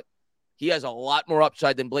tell you what, he has a lot more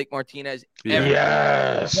upside than Blake Martinez.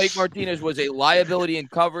 Yes. Blake Martinez was a liability in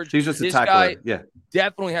coverage. He's just this a tackler. Guy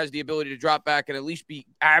definitely has the ability to drop back and at least be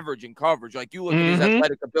average in coverage. Like, you look at his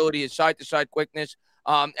athletic ability, his side-to-side quickness,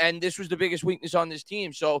 and this was the biggest weakness on this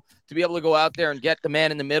team. So to be able to go out there and get the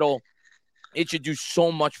man in the middle, it should do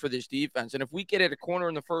so much for this defense. And if we get at a corner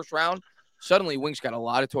in the first round, suddenly Wink's got a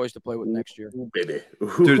lot of toys to play with next year. Baby.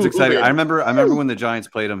 Dude, it's exciting. I remember when the Giants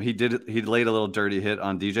played him, he laid a little dirty hit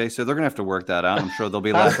on DJ, so they're gonna have to work that out. I'm sure they'll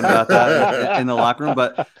be laughing about that in the locker room.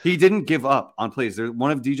 But he didn't give up on plays. One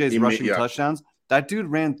of DJ's rushing touchdowns, that dude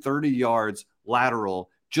ran 30 yards lateral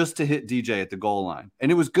just to hit DJ at the goal line.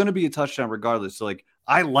 And it was gonna be a touchdown regardless. So, like,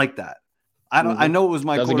 I like that. I know it was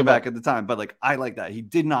my quarterback at the time, but, like, I like that. He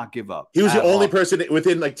did not give up. He was the only person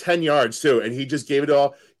within like 10 yards too, and he just gave it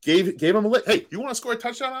all. Gave him a lick. Hey, you want to score a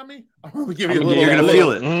touchdown on me? I'm gonna give you a little. You're gonna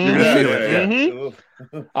feel it. You're gonna feel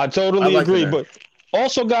it. I totally agree. But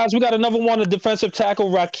also, guys, we got another one, the defensive tackle,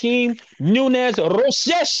 Rakeem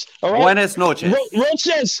Nunez-Roches. All right? Buenas noches.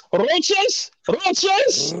 Roches?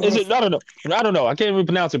 Is it? I don't know. I can't even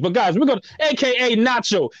pronounce it. But, guys, we're going to, a.k.a.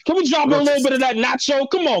 Nacho. Can we drop a little bit of that Nacho?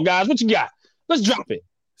 Come on, guys. What you got? Let's drop it.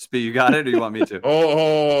 Speed, you got it, or you want me to?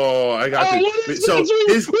 I got it. So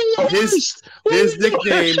his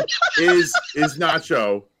nickname is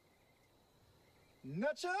Nacho.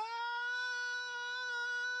 Nacho.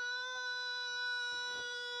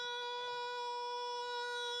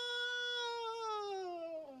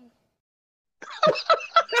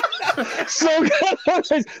 So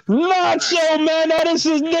Nacho, man, that is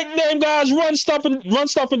his nickname, guys. Run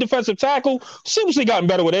stuffing defensive tackle. Seriously gotten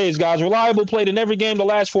better with age, guys. Reliable, played in every game the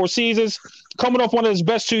last 4 seasons. Coming off one of his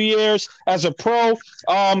best 2 years as a pro.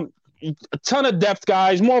 a ton of depth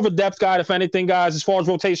guys, more of a depth guy, if anything, guys, as far as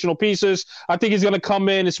rotational pieces. I think he's going to come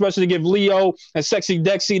in, especially to give Leo and Sexy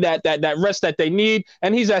Dexy that rest that they need.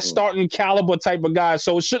 And he's that starting caliber type of guy.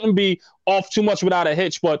 So it shouldn't be off too much without a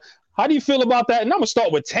hitch. But how do you feel about that? And I'm going to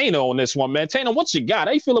start with Tana on this one, man. Tana, what you got?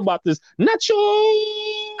 How you feel about this? Nacho!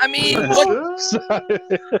 I mean,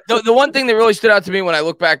 the one thing that really stood out to me when I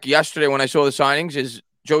look back yesterday when I saw the signings is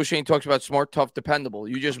Joe Shane talks about smart, tough, dependable.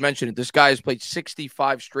 You just mentioned it. This guy has played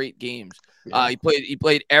 65 straight games. Yeah. He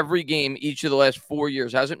played every game each of the last 4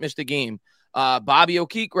 years. Hasn't missed a game. Bobby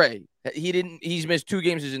Okereke, he's missed 2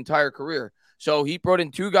 games his entire career. So he brought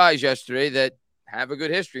in 2 guys yesterday that have a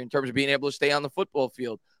good history in terms of being able to stay on the football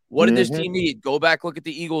field. What did this team need? Go back, look at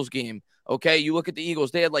the Eagles game. Okay, you look at the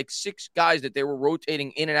Eagles. They had like 6 guys that they were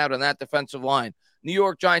rotating in and out on that defensive line. New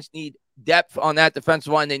York Giants need depth on that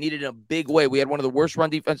defensive line. They needed it in a big way. We had one of the worst run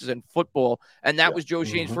defenses in football, and that was Joe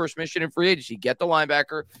Shane's first mission in free agency. Get the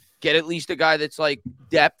linebacker, get at least a guy that's like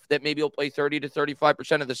depth that maybe he'll play 30 to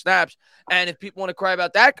 35% of the snaps. And if people want to cry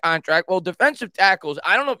about that contract, well, defensive tackles,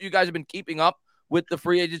 I don't know if you guys have been keeping up with the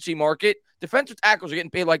free agency market. Defensive tackles are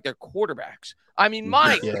getting paid like they're quarterbacks. I mean,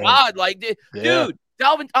 my God, like, dude,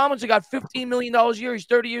 Dalvin Tomlinson got $15 million a year. He's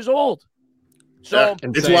 30 years old. So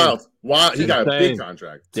it's wild. Wow, he got a big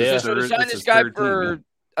contract. Yeah. So to sign this guy for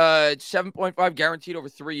 7.5 guaranteed over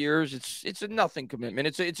 3 years, it's a nothing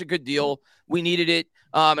commitment. It's a good deal. We needed it,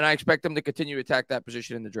 and I expect them to continue to attack that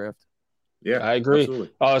position in the draft. Yeah, I agree.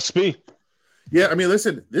 Spee. Yeah, I mean,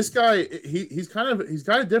 listen, this guy he's kind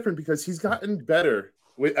of different because he's gotten better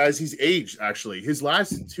as he's aged. Actually, his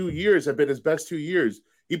last 2 years have been his best 2 years.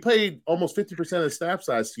 He played almost 50% of the snaps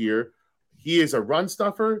last year. He is a run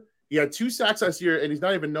stuffer. He had 2 sacks last year, and he's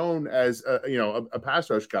not even known as a pass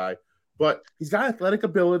rush guy. But he's got athletic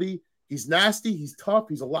ability. He's nasty. He's tough.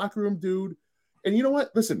 He's a locker room dude. And you know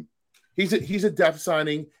what? Listen, he's a depth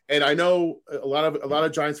signing. And I know a lot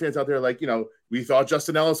of Giants fans out there are like, we thought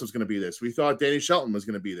Justin Ellis was going to be this. We thought Danny Shelton was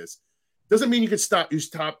going to be this. Doesn't mean you stop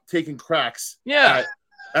taking cracks. Yeah.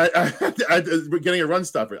 At getting a run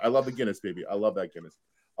stuffer. I love the Guinness, baby. I love that Guinness.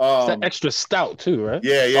 It's that extra stout too, right?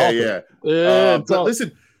 Yeah. But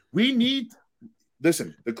listen.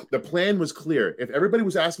 The plan was clear. If everybody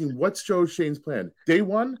was asking, what's Joe Shane's plan? Day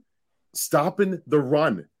one, stopping the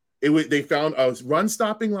run. They found a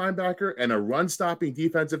run-stopping linebacker and a run-stopping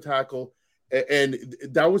defensive tackle, and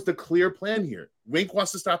that was the clear plan here. Wink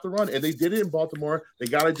wants to stop the run, and they did it in Baltimore. They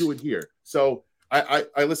got to do it here. So I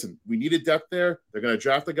listen. We needed depth there. They're going to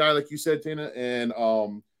draft a guy, like you said, Tina, and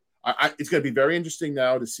it's going to be very interesting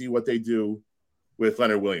now to see what they do with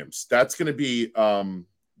Leonard Williams. That's going to be the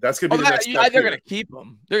next step. They're going to keep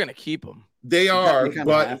him. They're going to keep him. They are,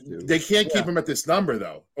 but they can't keep him at this number,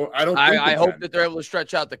 though. I hope that they're able to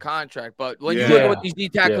stretch out the contract. But when you look at what these D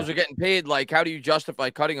tackles are getting paid, like, how do you justify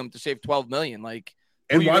cutting them to save $12 million? Like,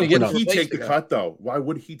 and why would he take the cut, though? Why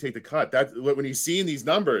would he take the cut? That when he's seeing these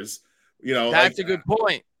numbers, that's a good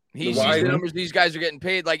point. He sees the numbers these guys are getting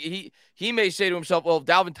paid. Like, he may say to himself, well, if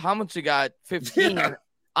Dalvin Tomlinson got 15,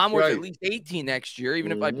 I'm worth at least 18 next year,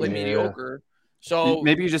 even if I play mediocre. So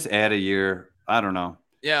maybe you just add a year. I don't know.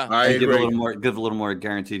 Yeah, I agree. Give a little more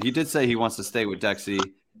guaranteed. He did say he wants to stay with Dexy.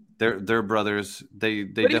 They're brothers. They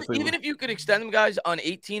definitely. Even if you could extend them guys on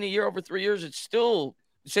 18 a year over 3 years, it's still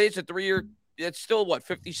it's a 3 year. It's still what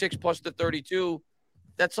 56 plus the 32.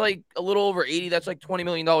 That's like a little over 80. That's like $20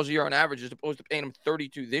 million a year on average, as opposed to paying him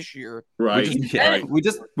 32 this year. Right. We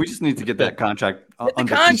just need to get that contract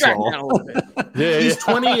under control. He's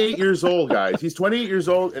 28 years old, guys. He's 28 years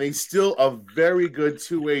old, and he's still a very good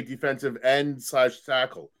two-way defensive end /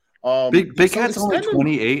 tackle. Big Cat's only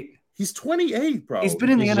 28. He's 28, bro. He's been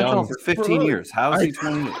in the NFL for 15 years. How is he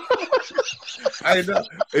 28? I know.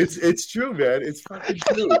 It's true, man. It's fucking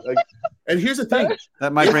true. And here's the thing.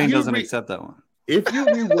 That my brain doesn't accept that one. If you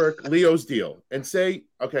rework Leo's deal and say,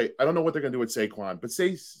 okay, I don't know what they're going to do with Saquon, but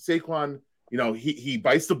say Saquon, he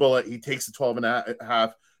bites the bullet, he takes the 12 and a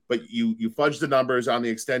half, but you fudge the numbers on the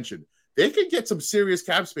extension. They could get some serious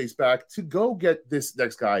cap space back to go get this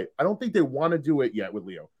next guy. I don't think they want to do it yet with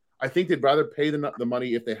Leo. I think they'd rather pay the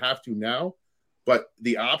money if they have to now, but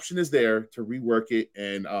the option is there to rework it.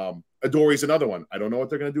 And Adorie's another one. I don't know what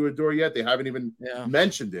they're going to do with Adoree yet. They haven't even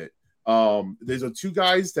mentioned it. There's 2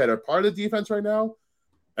 guys that are part of the defense right now,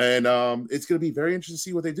 and it's going to be very interesting to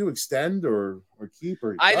see what they do, extend or keep.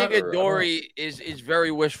 I think Adoree is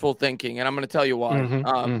very wishful thinking, and I'm going to tell you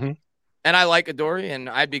why. And I like Adoree, and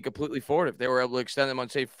I'd be completely for it if they were able to extend them on,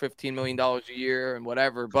 say, $15 million a year and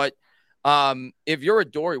whatever. But if you're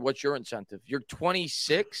Adoree, what's your incentive? You're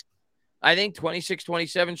 26, I think 26,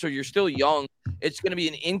 27, so you're still young. It's going to be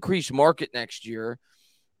an increased market next year.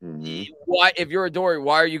 why, if you're Adoree',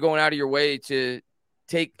 why are you going out of your way to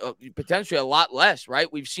take potentially a lot less,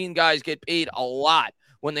 right? We've seen guys get paid a lot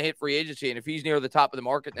when they hit free agency, and if he's near the top of the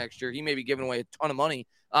market next year, he may be giving away a ton of money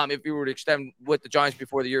if he were to extend with the Giants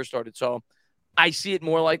before the year started. So I see it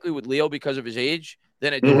more likely with Leo because of his age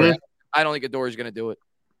than Adoree'. I don't think Adoree's going to do it.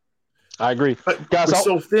 I agree. But guys, we're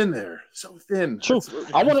so thin there. So thin. True.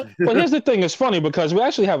 I want to. But here's the thing. It's funny because we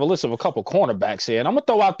actually have a list of a couple cornerbacks here, and I'm gonna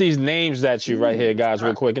throw out these names at you right here, guys,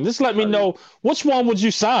 real quick, and just let me know which one would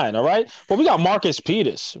you sign. All right. Well, we got Marcus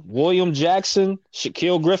Peters, William Jackson,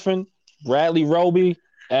 Shaquille Griffin, Bradley Roby,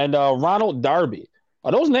 and Ronald Darby.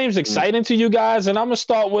 Are those names exciting to you guys? And I'm gonna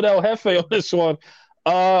start with El Jefe on this one.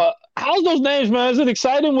 How's those names, man? Is it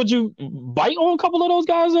exciting? Would you bite on a couple of those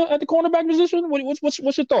guys at the cornerback position?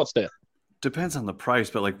 What's your thoughts there? Depends on the price,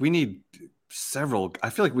 but like we need several. I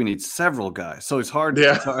feel like we need several guys, so it's hard.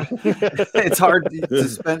 Yeah, it's hard to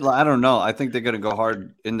spend. I don't know. I think they're going to go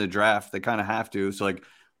hard in the draft. They kind of have to. So like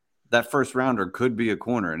that first rounder could be a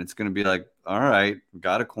corner, and it's going to be like, all right, we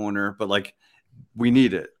got a corner, but like we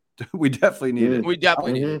need it. We definitely need it. We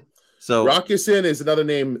definitely need it. So Rockison is another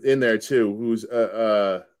name in there too, who's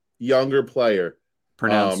a younger player.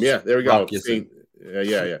 Pronounced. Yeah, there we go.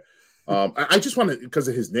 Yeah. I just want to, because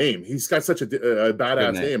of his name, he's got such a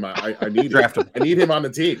badass name. I need him. I need him on the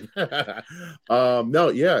team. No,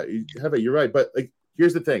 yeah, you're right. But like,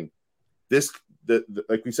 here's the thing: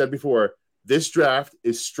 like we said before, this draft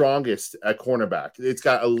is strongest at cornerback. It's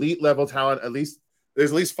got elite level talent.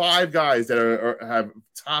 There's at least 5 guys that have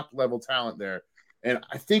top level talent there, and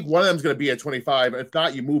I think one of them is going to be at 25. If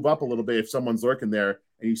not, you move up a little bit if someone's lurking there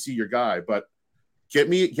and you see your guy, but. Get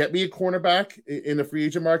me a cornerback in the free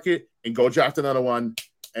agent market and go draft another one,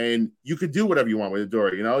 and you could do whatever you want with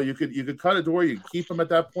Adoree'. You know, you could cut Adoree', you could keep him at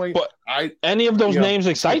that point. But any of those names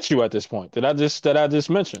excite you at this point that I just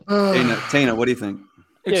mentioned? Tana, what do you think?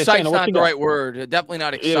 Excite's not the right word. Definitely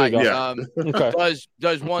not excite. Okay.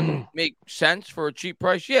 Does one make sense for a cheap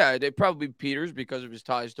price? Yeah, they probably Peters because of his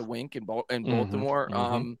ties to Wink and Baltimore.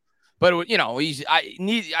 But you know,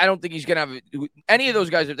 I don't think he's gonna have any of those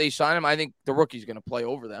guys. If they sign him, I think the rookie's gonna play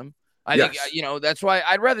over them. I think that's why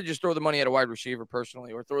I'd rather just throw the money at a wide receiver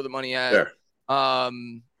personally, or throw the money at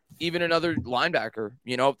even another linebacker.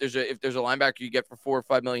 You know, if there's a linebacker you get for $4 or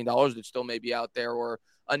 $5 million that still may be out there, or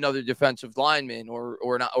another defensive lineman, or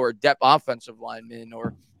a depth offensive lineman,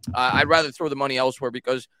 or I'd rather throw the money elsewhere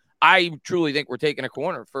because I truly think we're taking a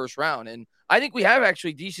corner first round, and I think we have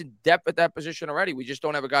actually decent depth at that position already. We just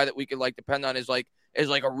don't have a guy that we could like depend on as like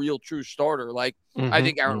a real true starter. Like I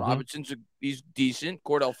think Aaron Robinson's he's decent.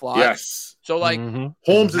 Cordell Flott. Yes. So like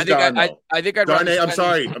Holmes is gone. I think I'd. I'm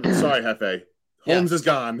sorry, Hefe. Holmes is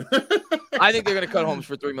gone. I think they're going to cut Holmes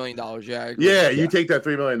for $3 million. Yeah. I agree. Yeah, you take that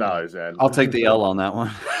 $3 million, man. I'll take the L on that one.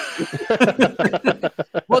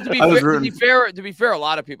 Well, to be fair, a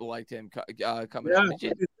lot of people liked him coming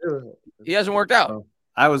in. He hasn't worked out.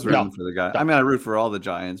 I was rooting for the guy. I mean, I root for all the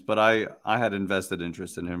Giants, but I had invested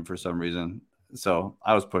interest in him for some reason. So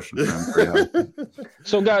I was pushing for him pretty hard.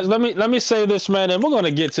 So guys, let me say this, man, and we're gonna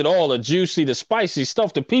get to all the juicy, the spicy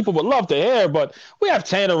stuff that people would love to hear, but we have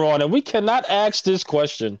Tanner on, and we cannot ask this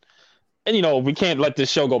question. And you know, we can't let this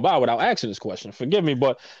show go by without asking this question. Forgive me,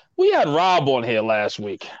 but we had Rob on here last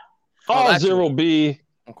week. R0B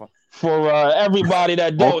for everybody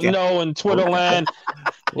that don't know in Twitter land.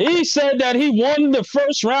 He said that he won the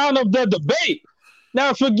first round of the debate.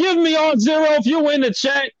 Now, forgive me, R0, if you in the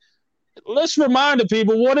chat. Let's remind the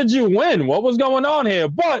people, what did you win? What was going on here?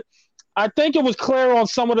 But I think it was clear on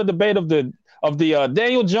some of the debate of the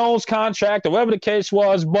Daniel Jones contract or whatever the case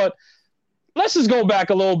was. But let's just go back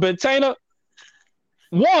a little bit. Tana,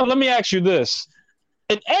 one, let me ask you this.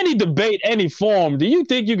 In any debate, any form, do you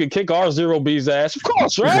think you could kick R0B's ass? Of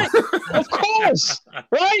course, right? Of course,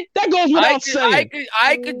 right? That goes without saying.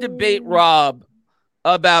 I could debate Rob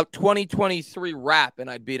about 2023 rap, and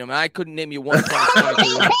I'd beat him. I couldn't name you one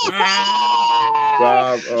 2023 rap.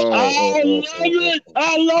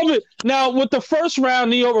 I love it. Now, with the first round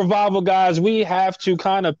Neo Revival guys, we have to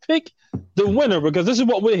kind of pick the winner because this is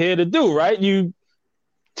what we're here to do, right? You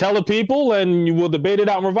tell the people, and you will debate it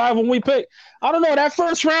out in Revival when we pick. I don't know. That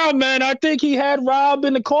first round, man, I think he had Rob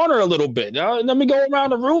in the corner a little bit. Let me go around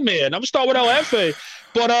the room here. I'm going to start with LFA.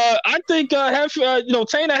 But I think Tana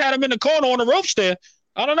had him in the corner on the ropes there.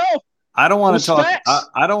 I don't know. I don't want to talk.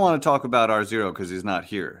 I don't want to talk about R0 because he's not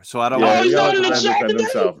here. So I don't want to. He's not in the chat today?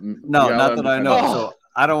 No, not that I know. So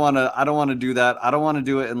I don't want to do that. I don't want to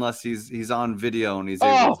do it unless he's on video and he's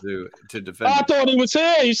able to defend. I thought he was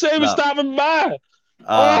here. You said he was stopping by.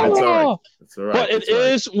 That's all right. But it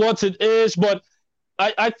is what it is. But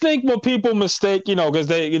I think what people mistake, because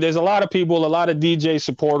there's a lot of people, a lot of DJ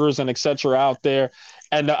supporters and et cetera out there.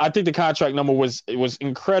 And I think the contract number was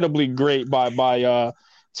incredibly great by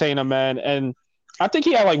Entertainah, man. And I think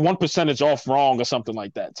he had like 1% off wrong or something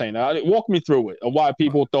like that, Entertainah. Walk me through it, why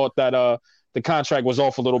people thought that the contract was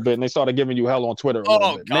off a little bit, and they started giving you hell on Twitter.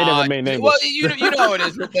 Oh bit. God! Well, you know how it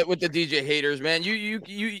is with the DJ haters, man.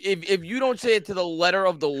 If you don't say it to the letter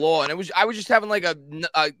of the law, and I was just having like a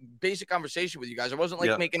basic conversation with you guys. I wasn't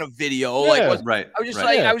like making a video, right. I was just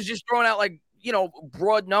I was just throwing out like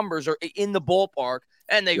broad numbers or in the ballpark,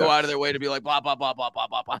 and they go out of their way to be like blah blah blah blah blah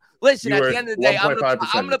blah blah. Listen, at the end of the day,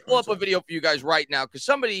 I'm gonna pull up a video for you guys right now because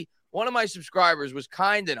one of my subscribers was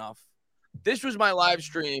kind enough. This was my live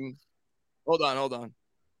stream. Hold on.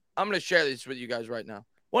 I'm going to share this with you guys right now.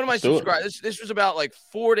 One of my subscribers, this was about like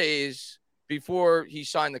 4 days before he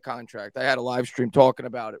signed the contract. I had a live stream talking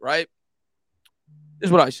about it, right? This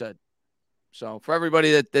is what I said. So for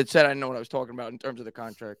everybody that said I didn't know what I was talking about in terms of the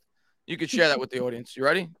contract, you could share that with the audience. You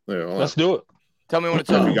ready? Yeah, let's do it. Tell me when it's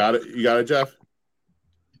up. You got it, Jeff?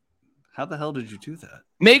 How the hell did you do that?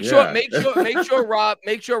 Make sure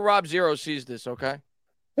Rob Zero sees this, okay?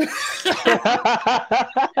 And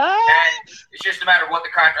it's just a matter of what the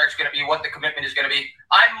contract's going to be, what the commitment is going to be.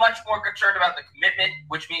 I'm much more concerned about the commitment,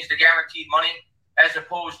 which means the guaranteed money, as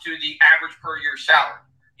opposed to the average per year salary.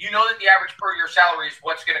 You know that the average per year salary is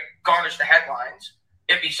what's going to garnish the headlines.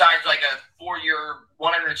 If he signs like a 4-year,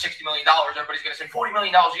 $160 million, everybody's going to say $40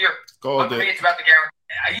 million a year. But for me, it's about the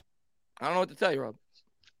guarantee. I don't know what to tell you, Rob.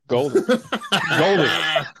 Golden. That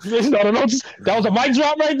was a mic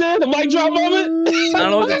drop right there. The mic drop moment. I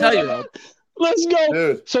don't know what to tell you, Rob. Let's go.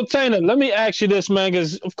 Dude. So, Entertainah, let me ask you this, man,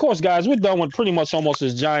 because, of course, guys, we're done with pretty much almost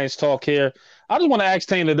this Giants talk here. I just want to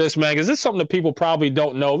ask Entertainah this, man, because this is something that people probably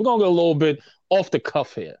don't know. We're going to go a little bit off the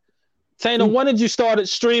cuff here. Entertainah, when did you start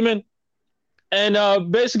streaming?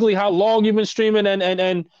 And basically how long you've been streaming?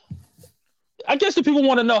 And I guess the people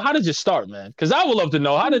want to know, how did you start, man? Because I would love to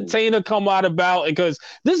know, how did Entertainah come out about? Because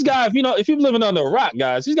this guy, if you're living under a rock,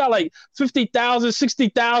 guys, he's got like 50,000,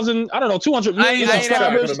 60,000, I don't know, 200 million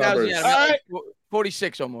subscribers. All right.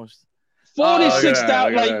 46 almost.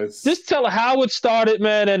 46,000. Just tell how it started,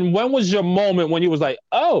 man. And when was your moment when you was like,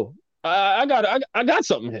 oh, I got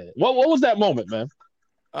something here? What was that moment, man?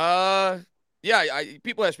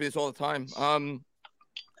 People ask me this all the time.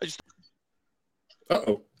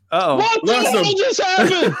 Uh-oh. What the hell just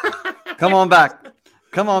happened? Come on back,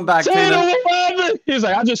 Entertainah. What happened? He's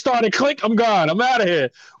like, I just started. Click. I'm gone. I'm out of here.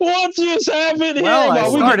 What just happened? Well, I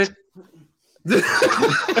started. That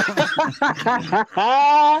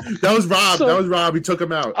was Rob. He took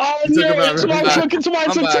him out. Somebody took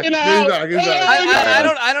Entertainah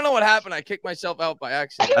out. I don't know what happened. I kicked myself out by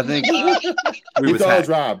accident. I think we thought it was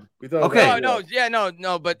Rob. Okay.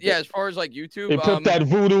 No, but yeah, as far as like YouTube, they put that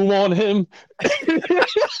voodoo on him.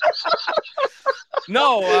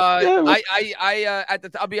 No, I'll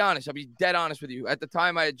be honest. I'll be dead honest with you. At the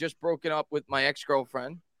time, I had just broken up with my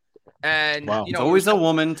ex-girlfriend. And it's always a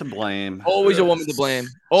woman to blame. Always a woman to blame.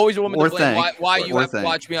 Always a woman to blame. Why you have to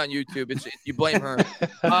watch me on YouTube? You blame her.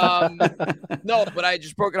 No, but I had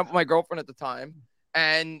just broken up with my girlfriend at the time,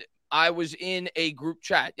 and I was in a group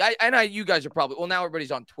chat. You guys are probably now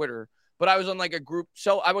everybody's on Twitter, but I was on like a group.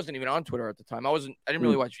 So I wasn't even on Twitter at the time. I didn't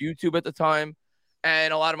really watch YouTube at the time,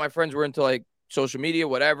 and a lot of my friends were into like social media,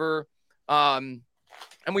 whatever. And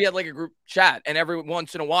we had like a group chat, and every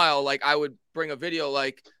once in a while, like I would bring a video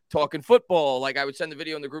like talking football. Like I would send the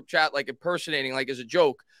video in the group chat, like impersonating, like as a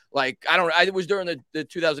joke. Like it was during the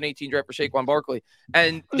 2018 draft for Saquon Barkley,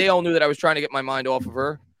 and they all knew that I was trying to get my mind off of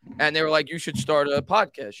her. And they were like, you should start a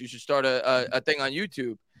podcast. You should start a thing on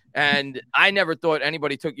YouTube. And I never thought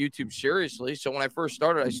anybody took YouTube seriously. So when I first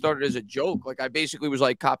started, I started as a joke. Like I basically was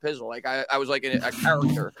like Cop Hizzle. Like I was like a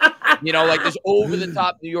character, like this over the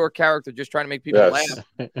top New York character, just trying to make people laugh.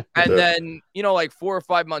 And then, like 4 or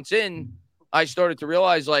 5 months in, I started to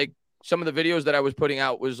realize like some of the videos that I was putting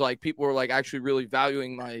out was like people were like actually really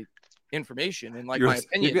valuing my information and like my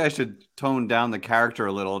opinion. Maybe I should tone down the character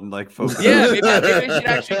a little and like focus. Yeah, maybe I should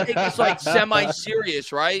actually take this like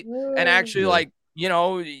semi-serious, right? And actually like,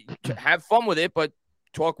 have fun with it, but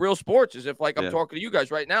talk real sports as if like I'm talking to you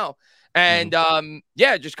guys right now. And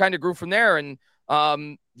just kind of grew from there. And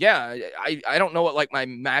I don't know what like my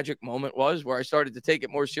magic moment was where I started to take it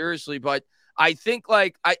more seriously, but I think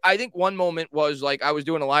like I think one moment was like I was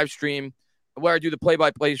doing a live stream where I do the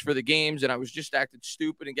play-by-plays for the games, and I was just acting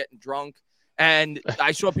stupid and getting drunk. And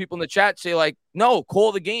I saw people in the chat say like, no,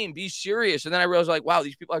 call the game, be serious. And then I realized like, wow,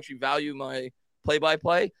 these people actually value my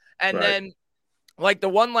play-by-play. And then like the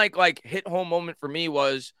one like hit home moment for me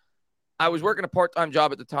was I was working a part-time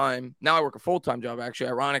job at the time. Now I work a full-time job,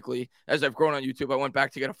 actually, ironically. As I've grown on YouTube, I went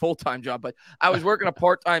back to get a full-time job. But I was working a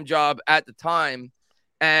part-time job at the time.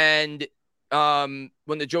 And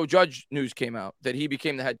when the Joe Judge news came out that he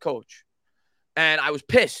became the head coach, and I was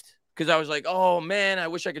pissed because I was like, oh, man, I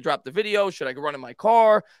wish I could drop the video. Should I run in my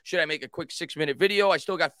car? Should I make a quick 6-minute video? I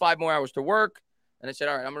still got 5 more hours to work. And I said,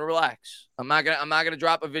 all right, I'm going to relax. I'm not going to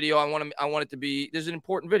drop a video. I want it to be – this is an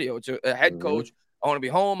important video. It's a head coach. I want to be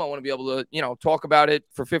home. I want to be able to, talk about it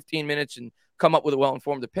for 15 minutes and come up with a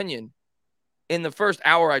well-informed opinion. In the first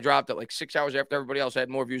hour, I dropped it like 6 hours after everybody else. I had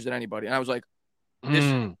more views than anybody. And I was like,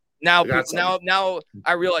 now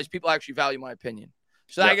I realize people actually value my opinion.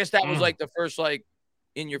 So I guess that was like the first like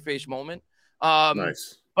in-your-face moment.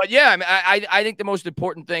 Nice. But yeah, I think the most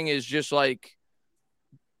important thing is just like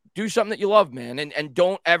do something that you love, man. And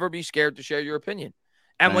don't ever be scared to share your opinion.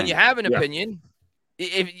 And when you have an opinion –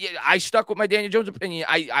 I stuck with my Daniel Jones opinion.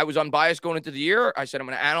 I was unbiased going into the year. I said, I'm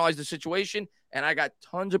going to analyze the situation. And I got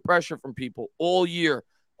tons of pressure from people all year.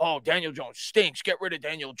 Oh, Daniel Jones stinks. Get rid of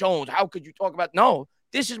Daniel Jones. How could you talk about? No,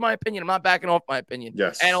 this is my opinion. I'm not backing off my opinion.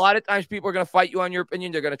 Yes. And a lot of times people are going to fight you on your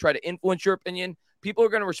opinion. They're going to try to influence your opinion. People are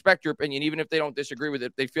going to respect your opinion, even if they don't disagree with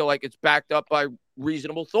it. They feel like it's backed up by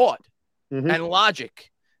reasonable thought and logic.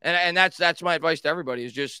 And that's my advice to everybody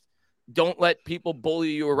is just, don't let people bully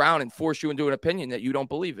you around and force you into an opinion that you don't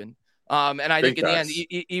believe in. And I think in the end,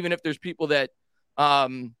 even if there's people that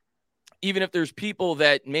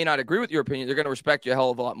may not agree with your opinion, they're going to respect you a hell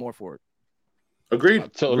of a lot more for it. Agreed. I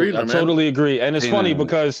totally agree. And it's funny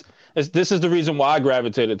because this is the reason why I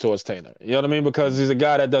gravitated towards Entertainah. You know what I mean? Because he's a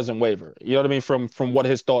guy that doesn't waver. You know what I mean? From what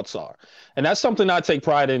his thoughts are. And that's something I take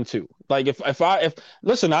pride in too. Like if I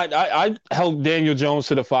held Daniel Jones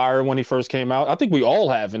to the fire when he first came out. I think we all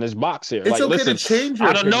have in this box here. It's okay to change your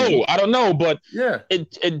opinion. I don't know, but yeah,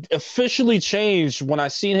 it officially changed when I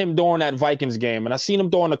seen him during that Vikings game, and I seen him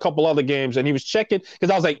during a couple other games, and he was checking because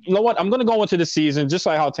I was like, you know what? I'm gonna go into the season just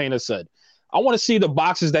like how Entertainah said. I want to see the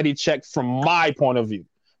boxes that he checked from my point of view,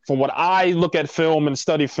 from what I look at film and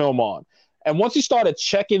study film on. And once he started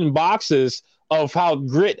checking boxes of how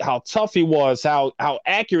tough he was, how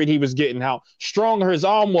accurate he was getting, how strong his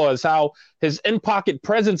arm was, how his in-pocket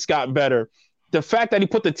presence got better, the fact that he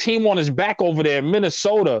put the team on his back over there in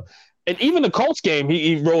Minnesota, and even the Colts game,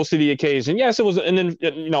 he rose to the occasion. Yes, it was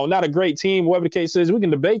not a great team, whatever the case is. We can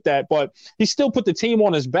debate that, but he still put the team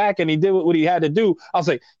on his back and he did what he had to do. I was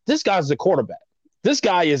like, this guy's the quarterback. This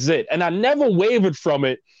guy is it. And I never wavered from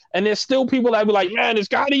it. And there's still people that be like, man,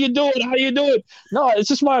 how do you do it? How do you do it? No, it's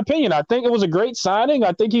just my opinion. I think it was a great signing.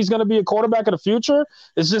 I think he's going to be a quarterback of the future.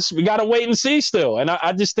 It's just we got to wait and see still. And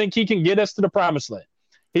I just think he can get us to the promised land.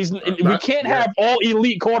 We can't have all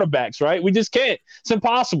elite quarterbacks, right? We just can't. It's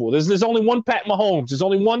impossible. There's only one Pat Mahomes. There's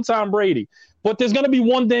only one Tom Brady. But there's going to be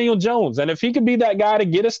one Daniel Jones. And if he could be that guy to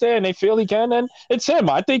get us there and they feel he can, then it's him.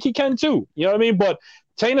 I think he can too. You know what I mean? But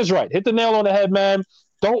Entertainah's right. Hit the nail on the head, man.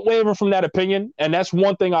 Don't waver from that opinion. And that's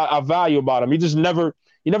one thing I value about him. You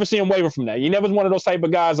never see him waver from that. You never one of those type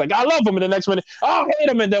of guys like, I love him, in the next minute, I hate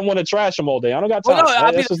him, and then want to trash him all day. I don't got time. Well, no,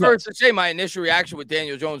 I'll be the first to say my initial reaction with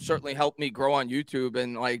Daniel Jones certainly helped me grow on YouTube,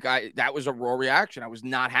 and that was a raw reaction. I was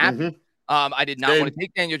not happy. I did not want to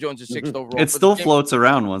take Daniel Jones as 6th overall. It still floats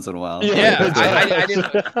around once in a while. Yeah, I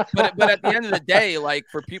didn't. But at the end of the day, like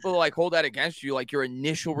for people to like hold that against you, like your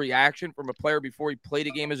initial reaction from a player before he played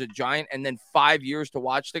a game as a Giant, and then 5 years to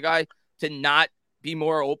watch the guy to not be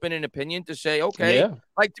more open in opinion to say, okay,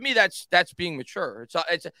 like to me, that's being mature.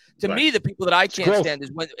 It's to me, the people that I can't stand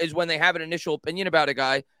is when they have an initial opinion about a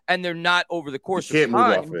guy and they're not over the course of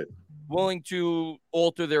time willing to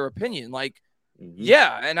alter their opinion. Like,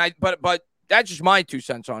 but that's just my 2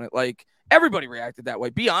 cents on it. Like everybody reacted that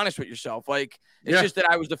way. Be honest with yourself. Like it's just that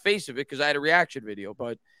I was the face of it because I had a reaction video,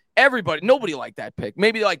 but nobody liked that pick.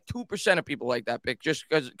 Maybe like 2% of people like that pick just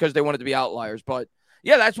because they wanted to be outliers. But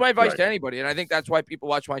yeah, that's my advice to anybody. And I think that's why people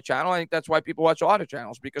watch my channel. I think that's why people watch a lot of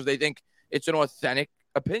channels because they think it's an authentic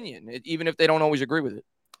opinion, even if they don't always agree with it.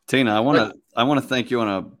 Tina, I want to thank you on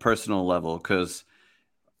a personal level because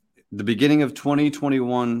the beginning of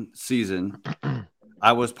 2021 season,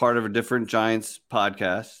 I was part of a different Giants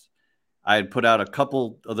podcast. I had put out a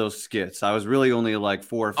couple of those skits. I was really only like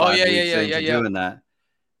 4 or 5 weeks into doing that.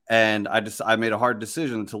 And I made a hard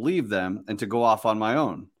decision to leave them and to go off on my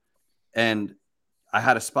own. And I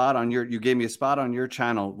had a spot on you gave me a spot on your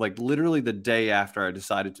channel, like literally the day after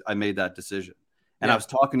I made that decision. And I was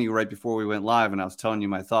talking to you right before we went live and I was telling you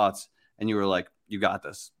my thoughts and you were like, you got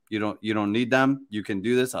this. You don't need them. You can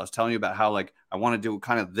do this. I was telling you about how like, I want to do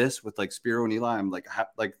kind of this with like Spiro and Eli. I'm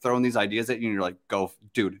like throwing these ideas at you and you're like, go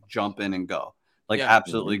dude, jump in and go. Like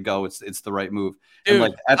absolutely go. It's the right move. Dude, and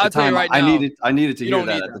like at the time, right I needed to hear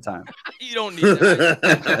that at the time. You don't need that.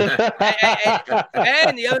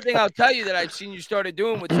 and the other thing I'll tell you that I've seen you started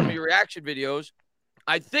doing with some of your reaction videos,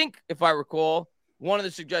 I think if I recall, one of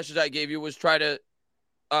the suggestions I gave you was try to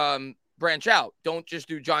branch out. Don't just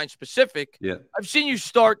do Giant specific. Yeah. I've seen you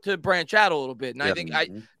start to branch out a little bit. And I think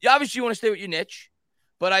you obviously want to stay with your niche,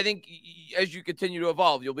 but I think as you continue to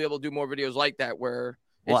evolve, you'll be able to do more videos like that where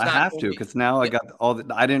I have to, because now I got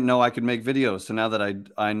I didn't know I could make videos. So now that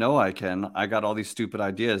I know I can, I got all these stupid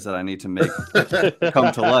ideas that I need to make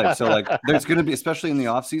come to life. So like there's going to be, especially in the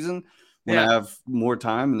off season, when I have more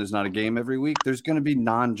time and there's not a game every week, there's going to be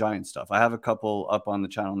non-Giant stuff. I have a couple up on the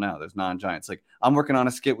channel now. There's non-Giants. Like I'm working on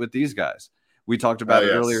a skit with these guys. We talked about it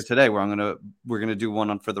earlier today where we're going to do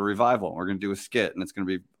one for the revival. We're going to do a skit and it's going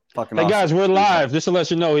to be fucking awesome. Guys, we're live. Just to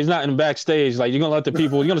let you know, he's not in the backstage. Like, you're going to let the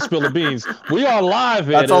people, you're going to spill the beans. We are live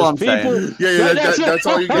here. That's all I'm saying. Yeah, that's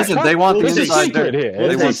all you guys. Listen, they want the inside secret here.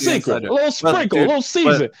 They want the secret. A little sprinkle, a little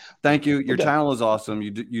season. Thank you. Your channel is awesome.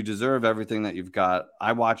 You deserve everything that you've got.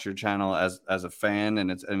 I watch your channel as a fan,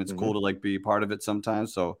 and it's cool to like be part of it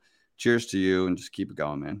sometimes. So cheers to you, and just keep it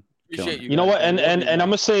going, man. Appreciate you. You know what? And I'm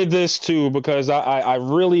gonna say this too, because I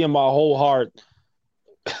really in my whole heart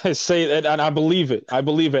say that, and I believe it.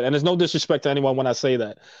 And there's no disrespect to anyone when I say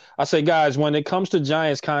that. I say, guys, when it comes to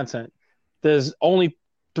Giants content, there's only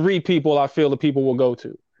 3 people I feel the people will go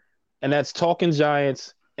to, and that's Talking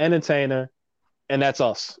Giants, Entertainah, and that's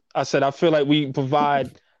us. I said I feel like we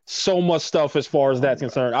provide so much stuff as far as that's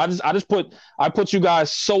concerned. I put you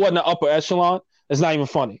guys so in the upper echelon. It's not even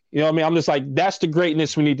funny. You know what I mean? I'm just like, that's the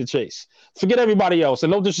greatness we need to chase. Forget everybody else.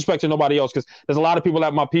 And no disrespect to nobody else, because there's a lot of people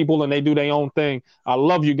that my people and they do their own thing. I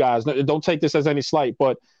love you guys. Don't take this as any slight,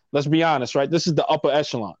 but let's be honest, right? This is the upper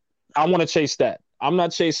echelon. I want to chase that. I'm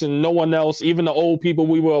not chasing no one else, even the old people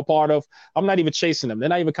we were a part of. I'm not even chasing them. They're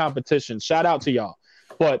not even competition. Shout out to y'all.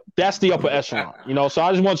 But that's the upper echelon, you know? So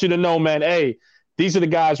I just want you to know, man, hey, these are the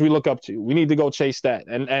guys we look up to. We need to go chase that.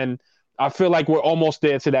 And I feel like we're almost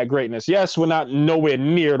there to that greatness. Yes, we're not nowhere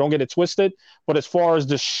near. Don't get it twisted. But as far as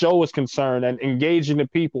the show is concerned and engaging the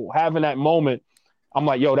people, having that moment, I'm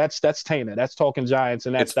like, yo, that's Entertainah. That's Talking Giants,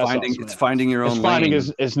 and that's finding us, it's finding your own lane. Finding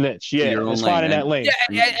his niche. Yeah, it's finding that lane.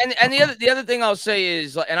 Yeah, and the other thing I'll say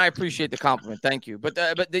is, and I appreciate the compliment, thank you. But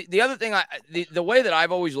the other thing, the way that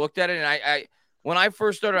I've always looked at it, and I when I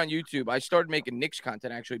first started on YouTube, I started making Knicks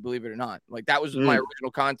content. Actually, believe it or not, like that was my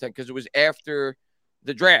original content because it was after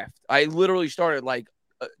the draft. I literally started like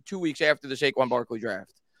 2 weeks after the Saquon Barkley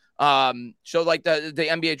draft. So like the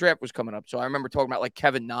NBA draft was coming up. So I remember talking about like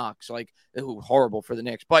Kevin Knox, like horrible for the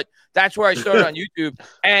Knicks. But that's where I started on YouTube.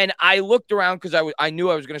 And I looked around because I knew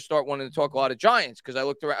I was going to start wanting to talk a lot of Giants because I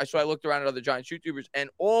looked around. So I looked around at other Giants YouTubers, and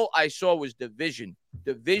all I saw was division.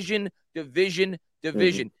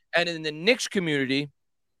 And in the Knicks community,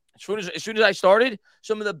 as soon as I started,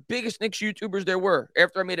 some of the biggest Knicks YouTubers there were,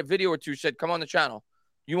 after I made a video or two, said, come on the channel.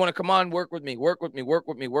 You want to come on, work with me.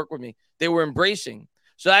 They were embracing.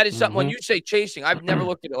 So that is something, when you say chasing, I've never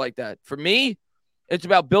looked at it like that. For me, it's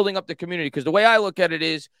about building up the community, because the way I look at it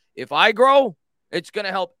is, if I grow, it's going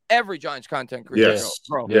to help every Giants content creator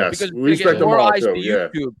grow. Yes. Because we get more eyes to yeah.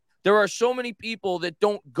 YouTube. There are so many people that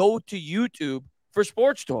don't go to YouTube for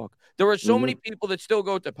sports talk. There are so many people that still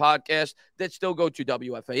go to podcasts, that still go to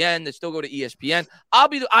WFAN, that still go to ESPN.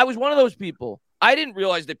 I was one of those people. I didn't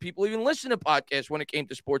realize that people even listen to podcasts when it came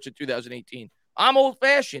to sports in 2018. I'm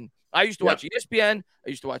old-fashioned. I used to watch ESPN. I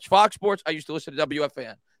used to watch Fox Sports. I used to listen to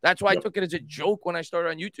WFAN. That's why I took it as a joke when I started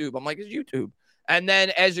on YouTube. I'm like, it's YouTube. And then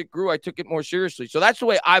as it grew, I took it more seriously. So that's the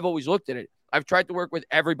way I've always looked at it. I've tried to work with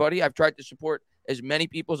everybody. I've tried to support as many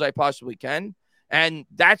people as I possibly can. And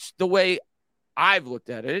that's the way I've looked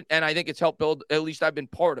at it. And I think it's helped build, at least I've been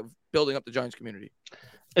part of building up the Giants community.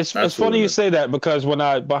 It's funny you say that, because when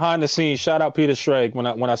I behind the scenes, shout out Peter Schraeg, when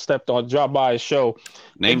I dropped by his show,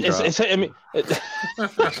 it's hitting me.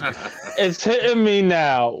 It's hitting me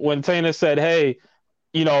now when Entertainah said, "Hey,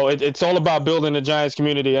 you know, it's all about building the Giants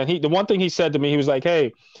community." And the one thing he said to me, he was like,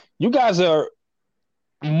 "Hey, you guys are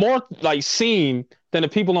more like seen than the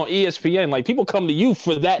people on ESPN. Like, people come to you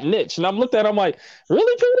for that niche." And I'm looked at, I'm like,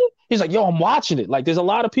 "Really, Peter?" He's like, "Yo, I'm watching it. Like, there's a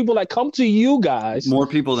lot of people that come to you guys. More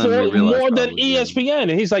people than we realize. More than ESPN."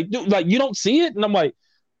 And he's like, "Dude, like, you don't see it?" And I'm like,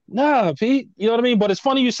 "Nah, Pete." You know what I mean? But it's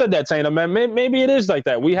funny you said that, Entertainah, man. Maybe it is like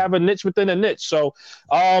that. We have a niche within a niche. So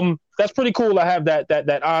that's pretty cool to have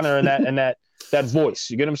that honor and that voice.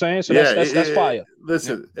 You get what I'm saying? So that's fire.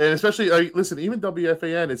 Listen, and especially even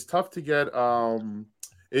WFAN, it's tough to get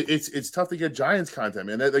it's tough to get Giants content,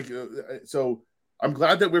 man. I'm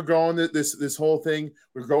glad that we're growing this whole thing.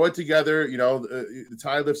 We're growing together. You know, the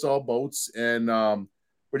tide lifts all boats, and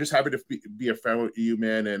we're just happy to be a friend with you,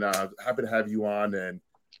 man, and happy to have you on. And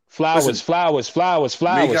flowers. We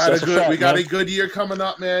got a good year coming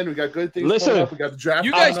up, man. We got good things coming up. We got the draft.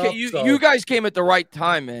 You guys came at the right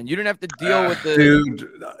time, man. You didn't have to deal with the dude.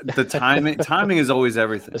 The timing is always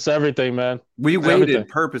everything. It's everything, man. We waited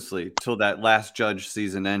purposely till that last Judge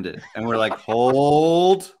season ended, and we're like,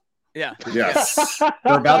 hold. Yeah. Yes.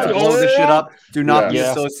 They're about to blow this shit up. Do not be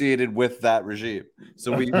associated with that regime.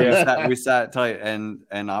 So we sat tight and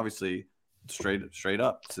obviously straight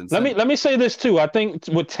up. Let me say this too. I think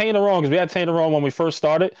with Entertainah on, because we had Entertainah on when we first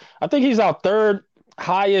started. I think he's our third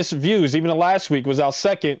highest views. Even the last week was our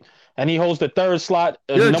second, and he holds the third slot.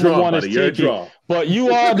 Number one is Tiki. But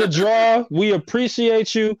you are the draw. We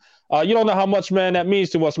appreciate you. You don't know how much, man, that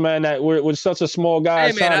means to us, man, that we're such a small guy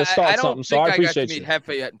trying to start something. So I appreciate you. I got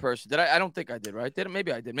to meet Hefe yet in person. I don't think I did, right?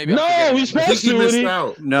 Maybe I did. Maybe no, he's supposed to. He missed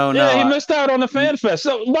out. No. Yeah, he missed out on the Fan Fest.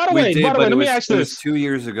 So, by the way, let me ask this. It was 2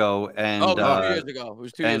 years ago. And, 2 years ago. It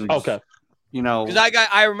was 2 years ago. Okay. You know. Because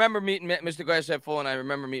I remember meeting Mr. Glasshead Full, and I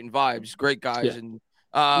remember meeting Vibes. Great guys. Yeah. And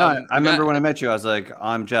I remember when I met you, I was like,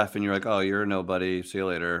 I'm Jeff. And you're like, oh, you're a nobody. See you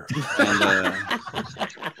later. And,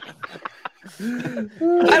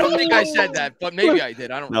 I don't think I said that, but maybe I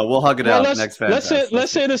did. I don't know. No, we'll hug it out next Fan Fest.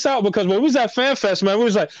 Let's say this out, because when we was at Fan Fest, man, we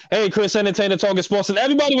was like, hey, Chris, Entertainah talking sports, and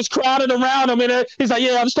everybody was crowded around him. And he's like,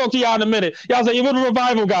 yeah, I'll just talk to y'all in a minute. Y'all was like, you're the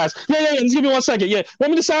Revival guys. Yeah, just give me 1 second. Yeah,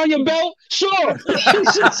 want me to sign your belt? Sure.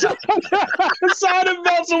 Signing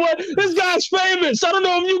belts and what? This guy's famous. I don't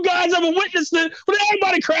know if you guys ever witnessed it, but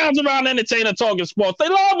everybody crowds around Entertainah talking sports. They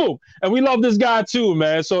love him, and we love this guy too,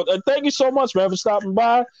 man. So thank you so much, man, for stopping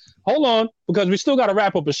by. Hold on, because we still got to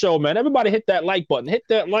wrap up the show, man. Everybody hit that like button. Hit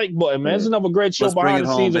that like button, man. It's another great show behind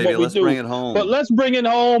the scenes of what we do. Bring it home. But let's bring it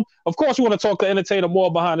home. Of course, we want to talk to Entertainah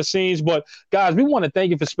more behind the scenes. But, guys, we want to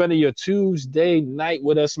thank you for spending your Tuesday night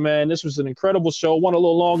with us, man. This was an incredible show. Went a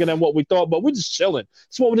little longer than what we thought, but we're just chilling.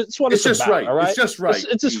 It's what it's just about, right. all right? It's just right.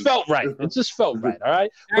 It just felt right. It just felt right, all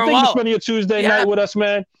right? Well, thank you for spending your Tuesday night with us,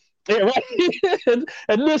 man. Yeah, right.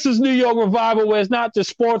 And this is New York Revival, where it's not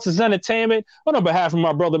just sports, it's entertainment. On behalf of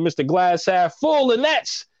my brother, Mr. Glass Half Full, and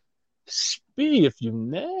that's Speed if you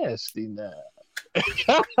nasty now.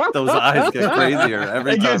 Those eyes get crazier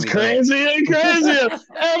every time. It gets crazier and crazier.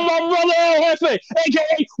 And my brother El Jefe,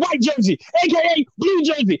 a.k.a. White Jersey, a.k.a. Blue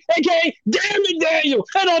Jersey, a.k.a. Dan McDaniel.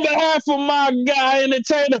 And on behalf of my guy,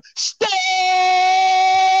 Entertainah, stand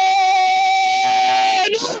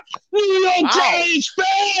New York Giants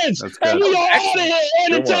fans. And we are out of here.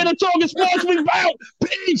 Entertainah talking sports. We out.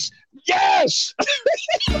 Peace. Yes.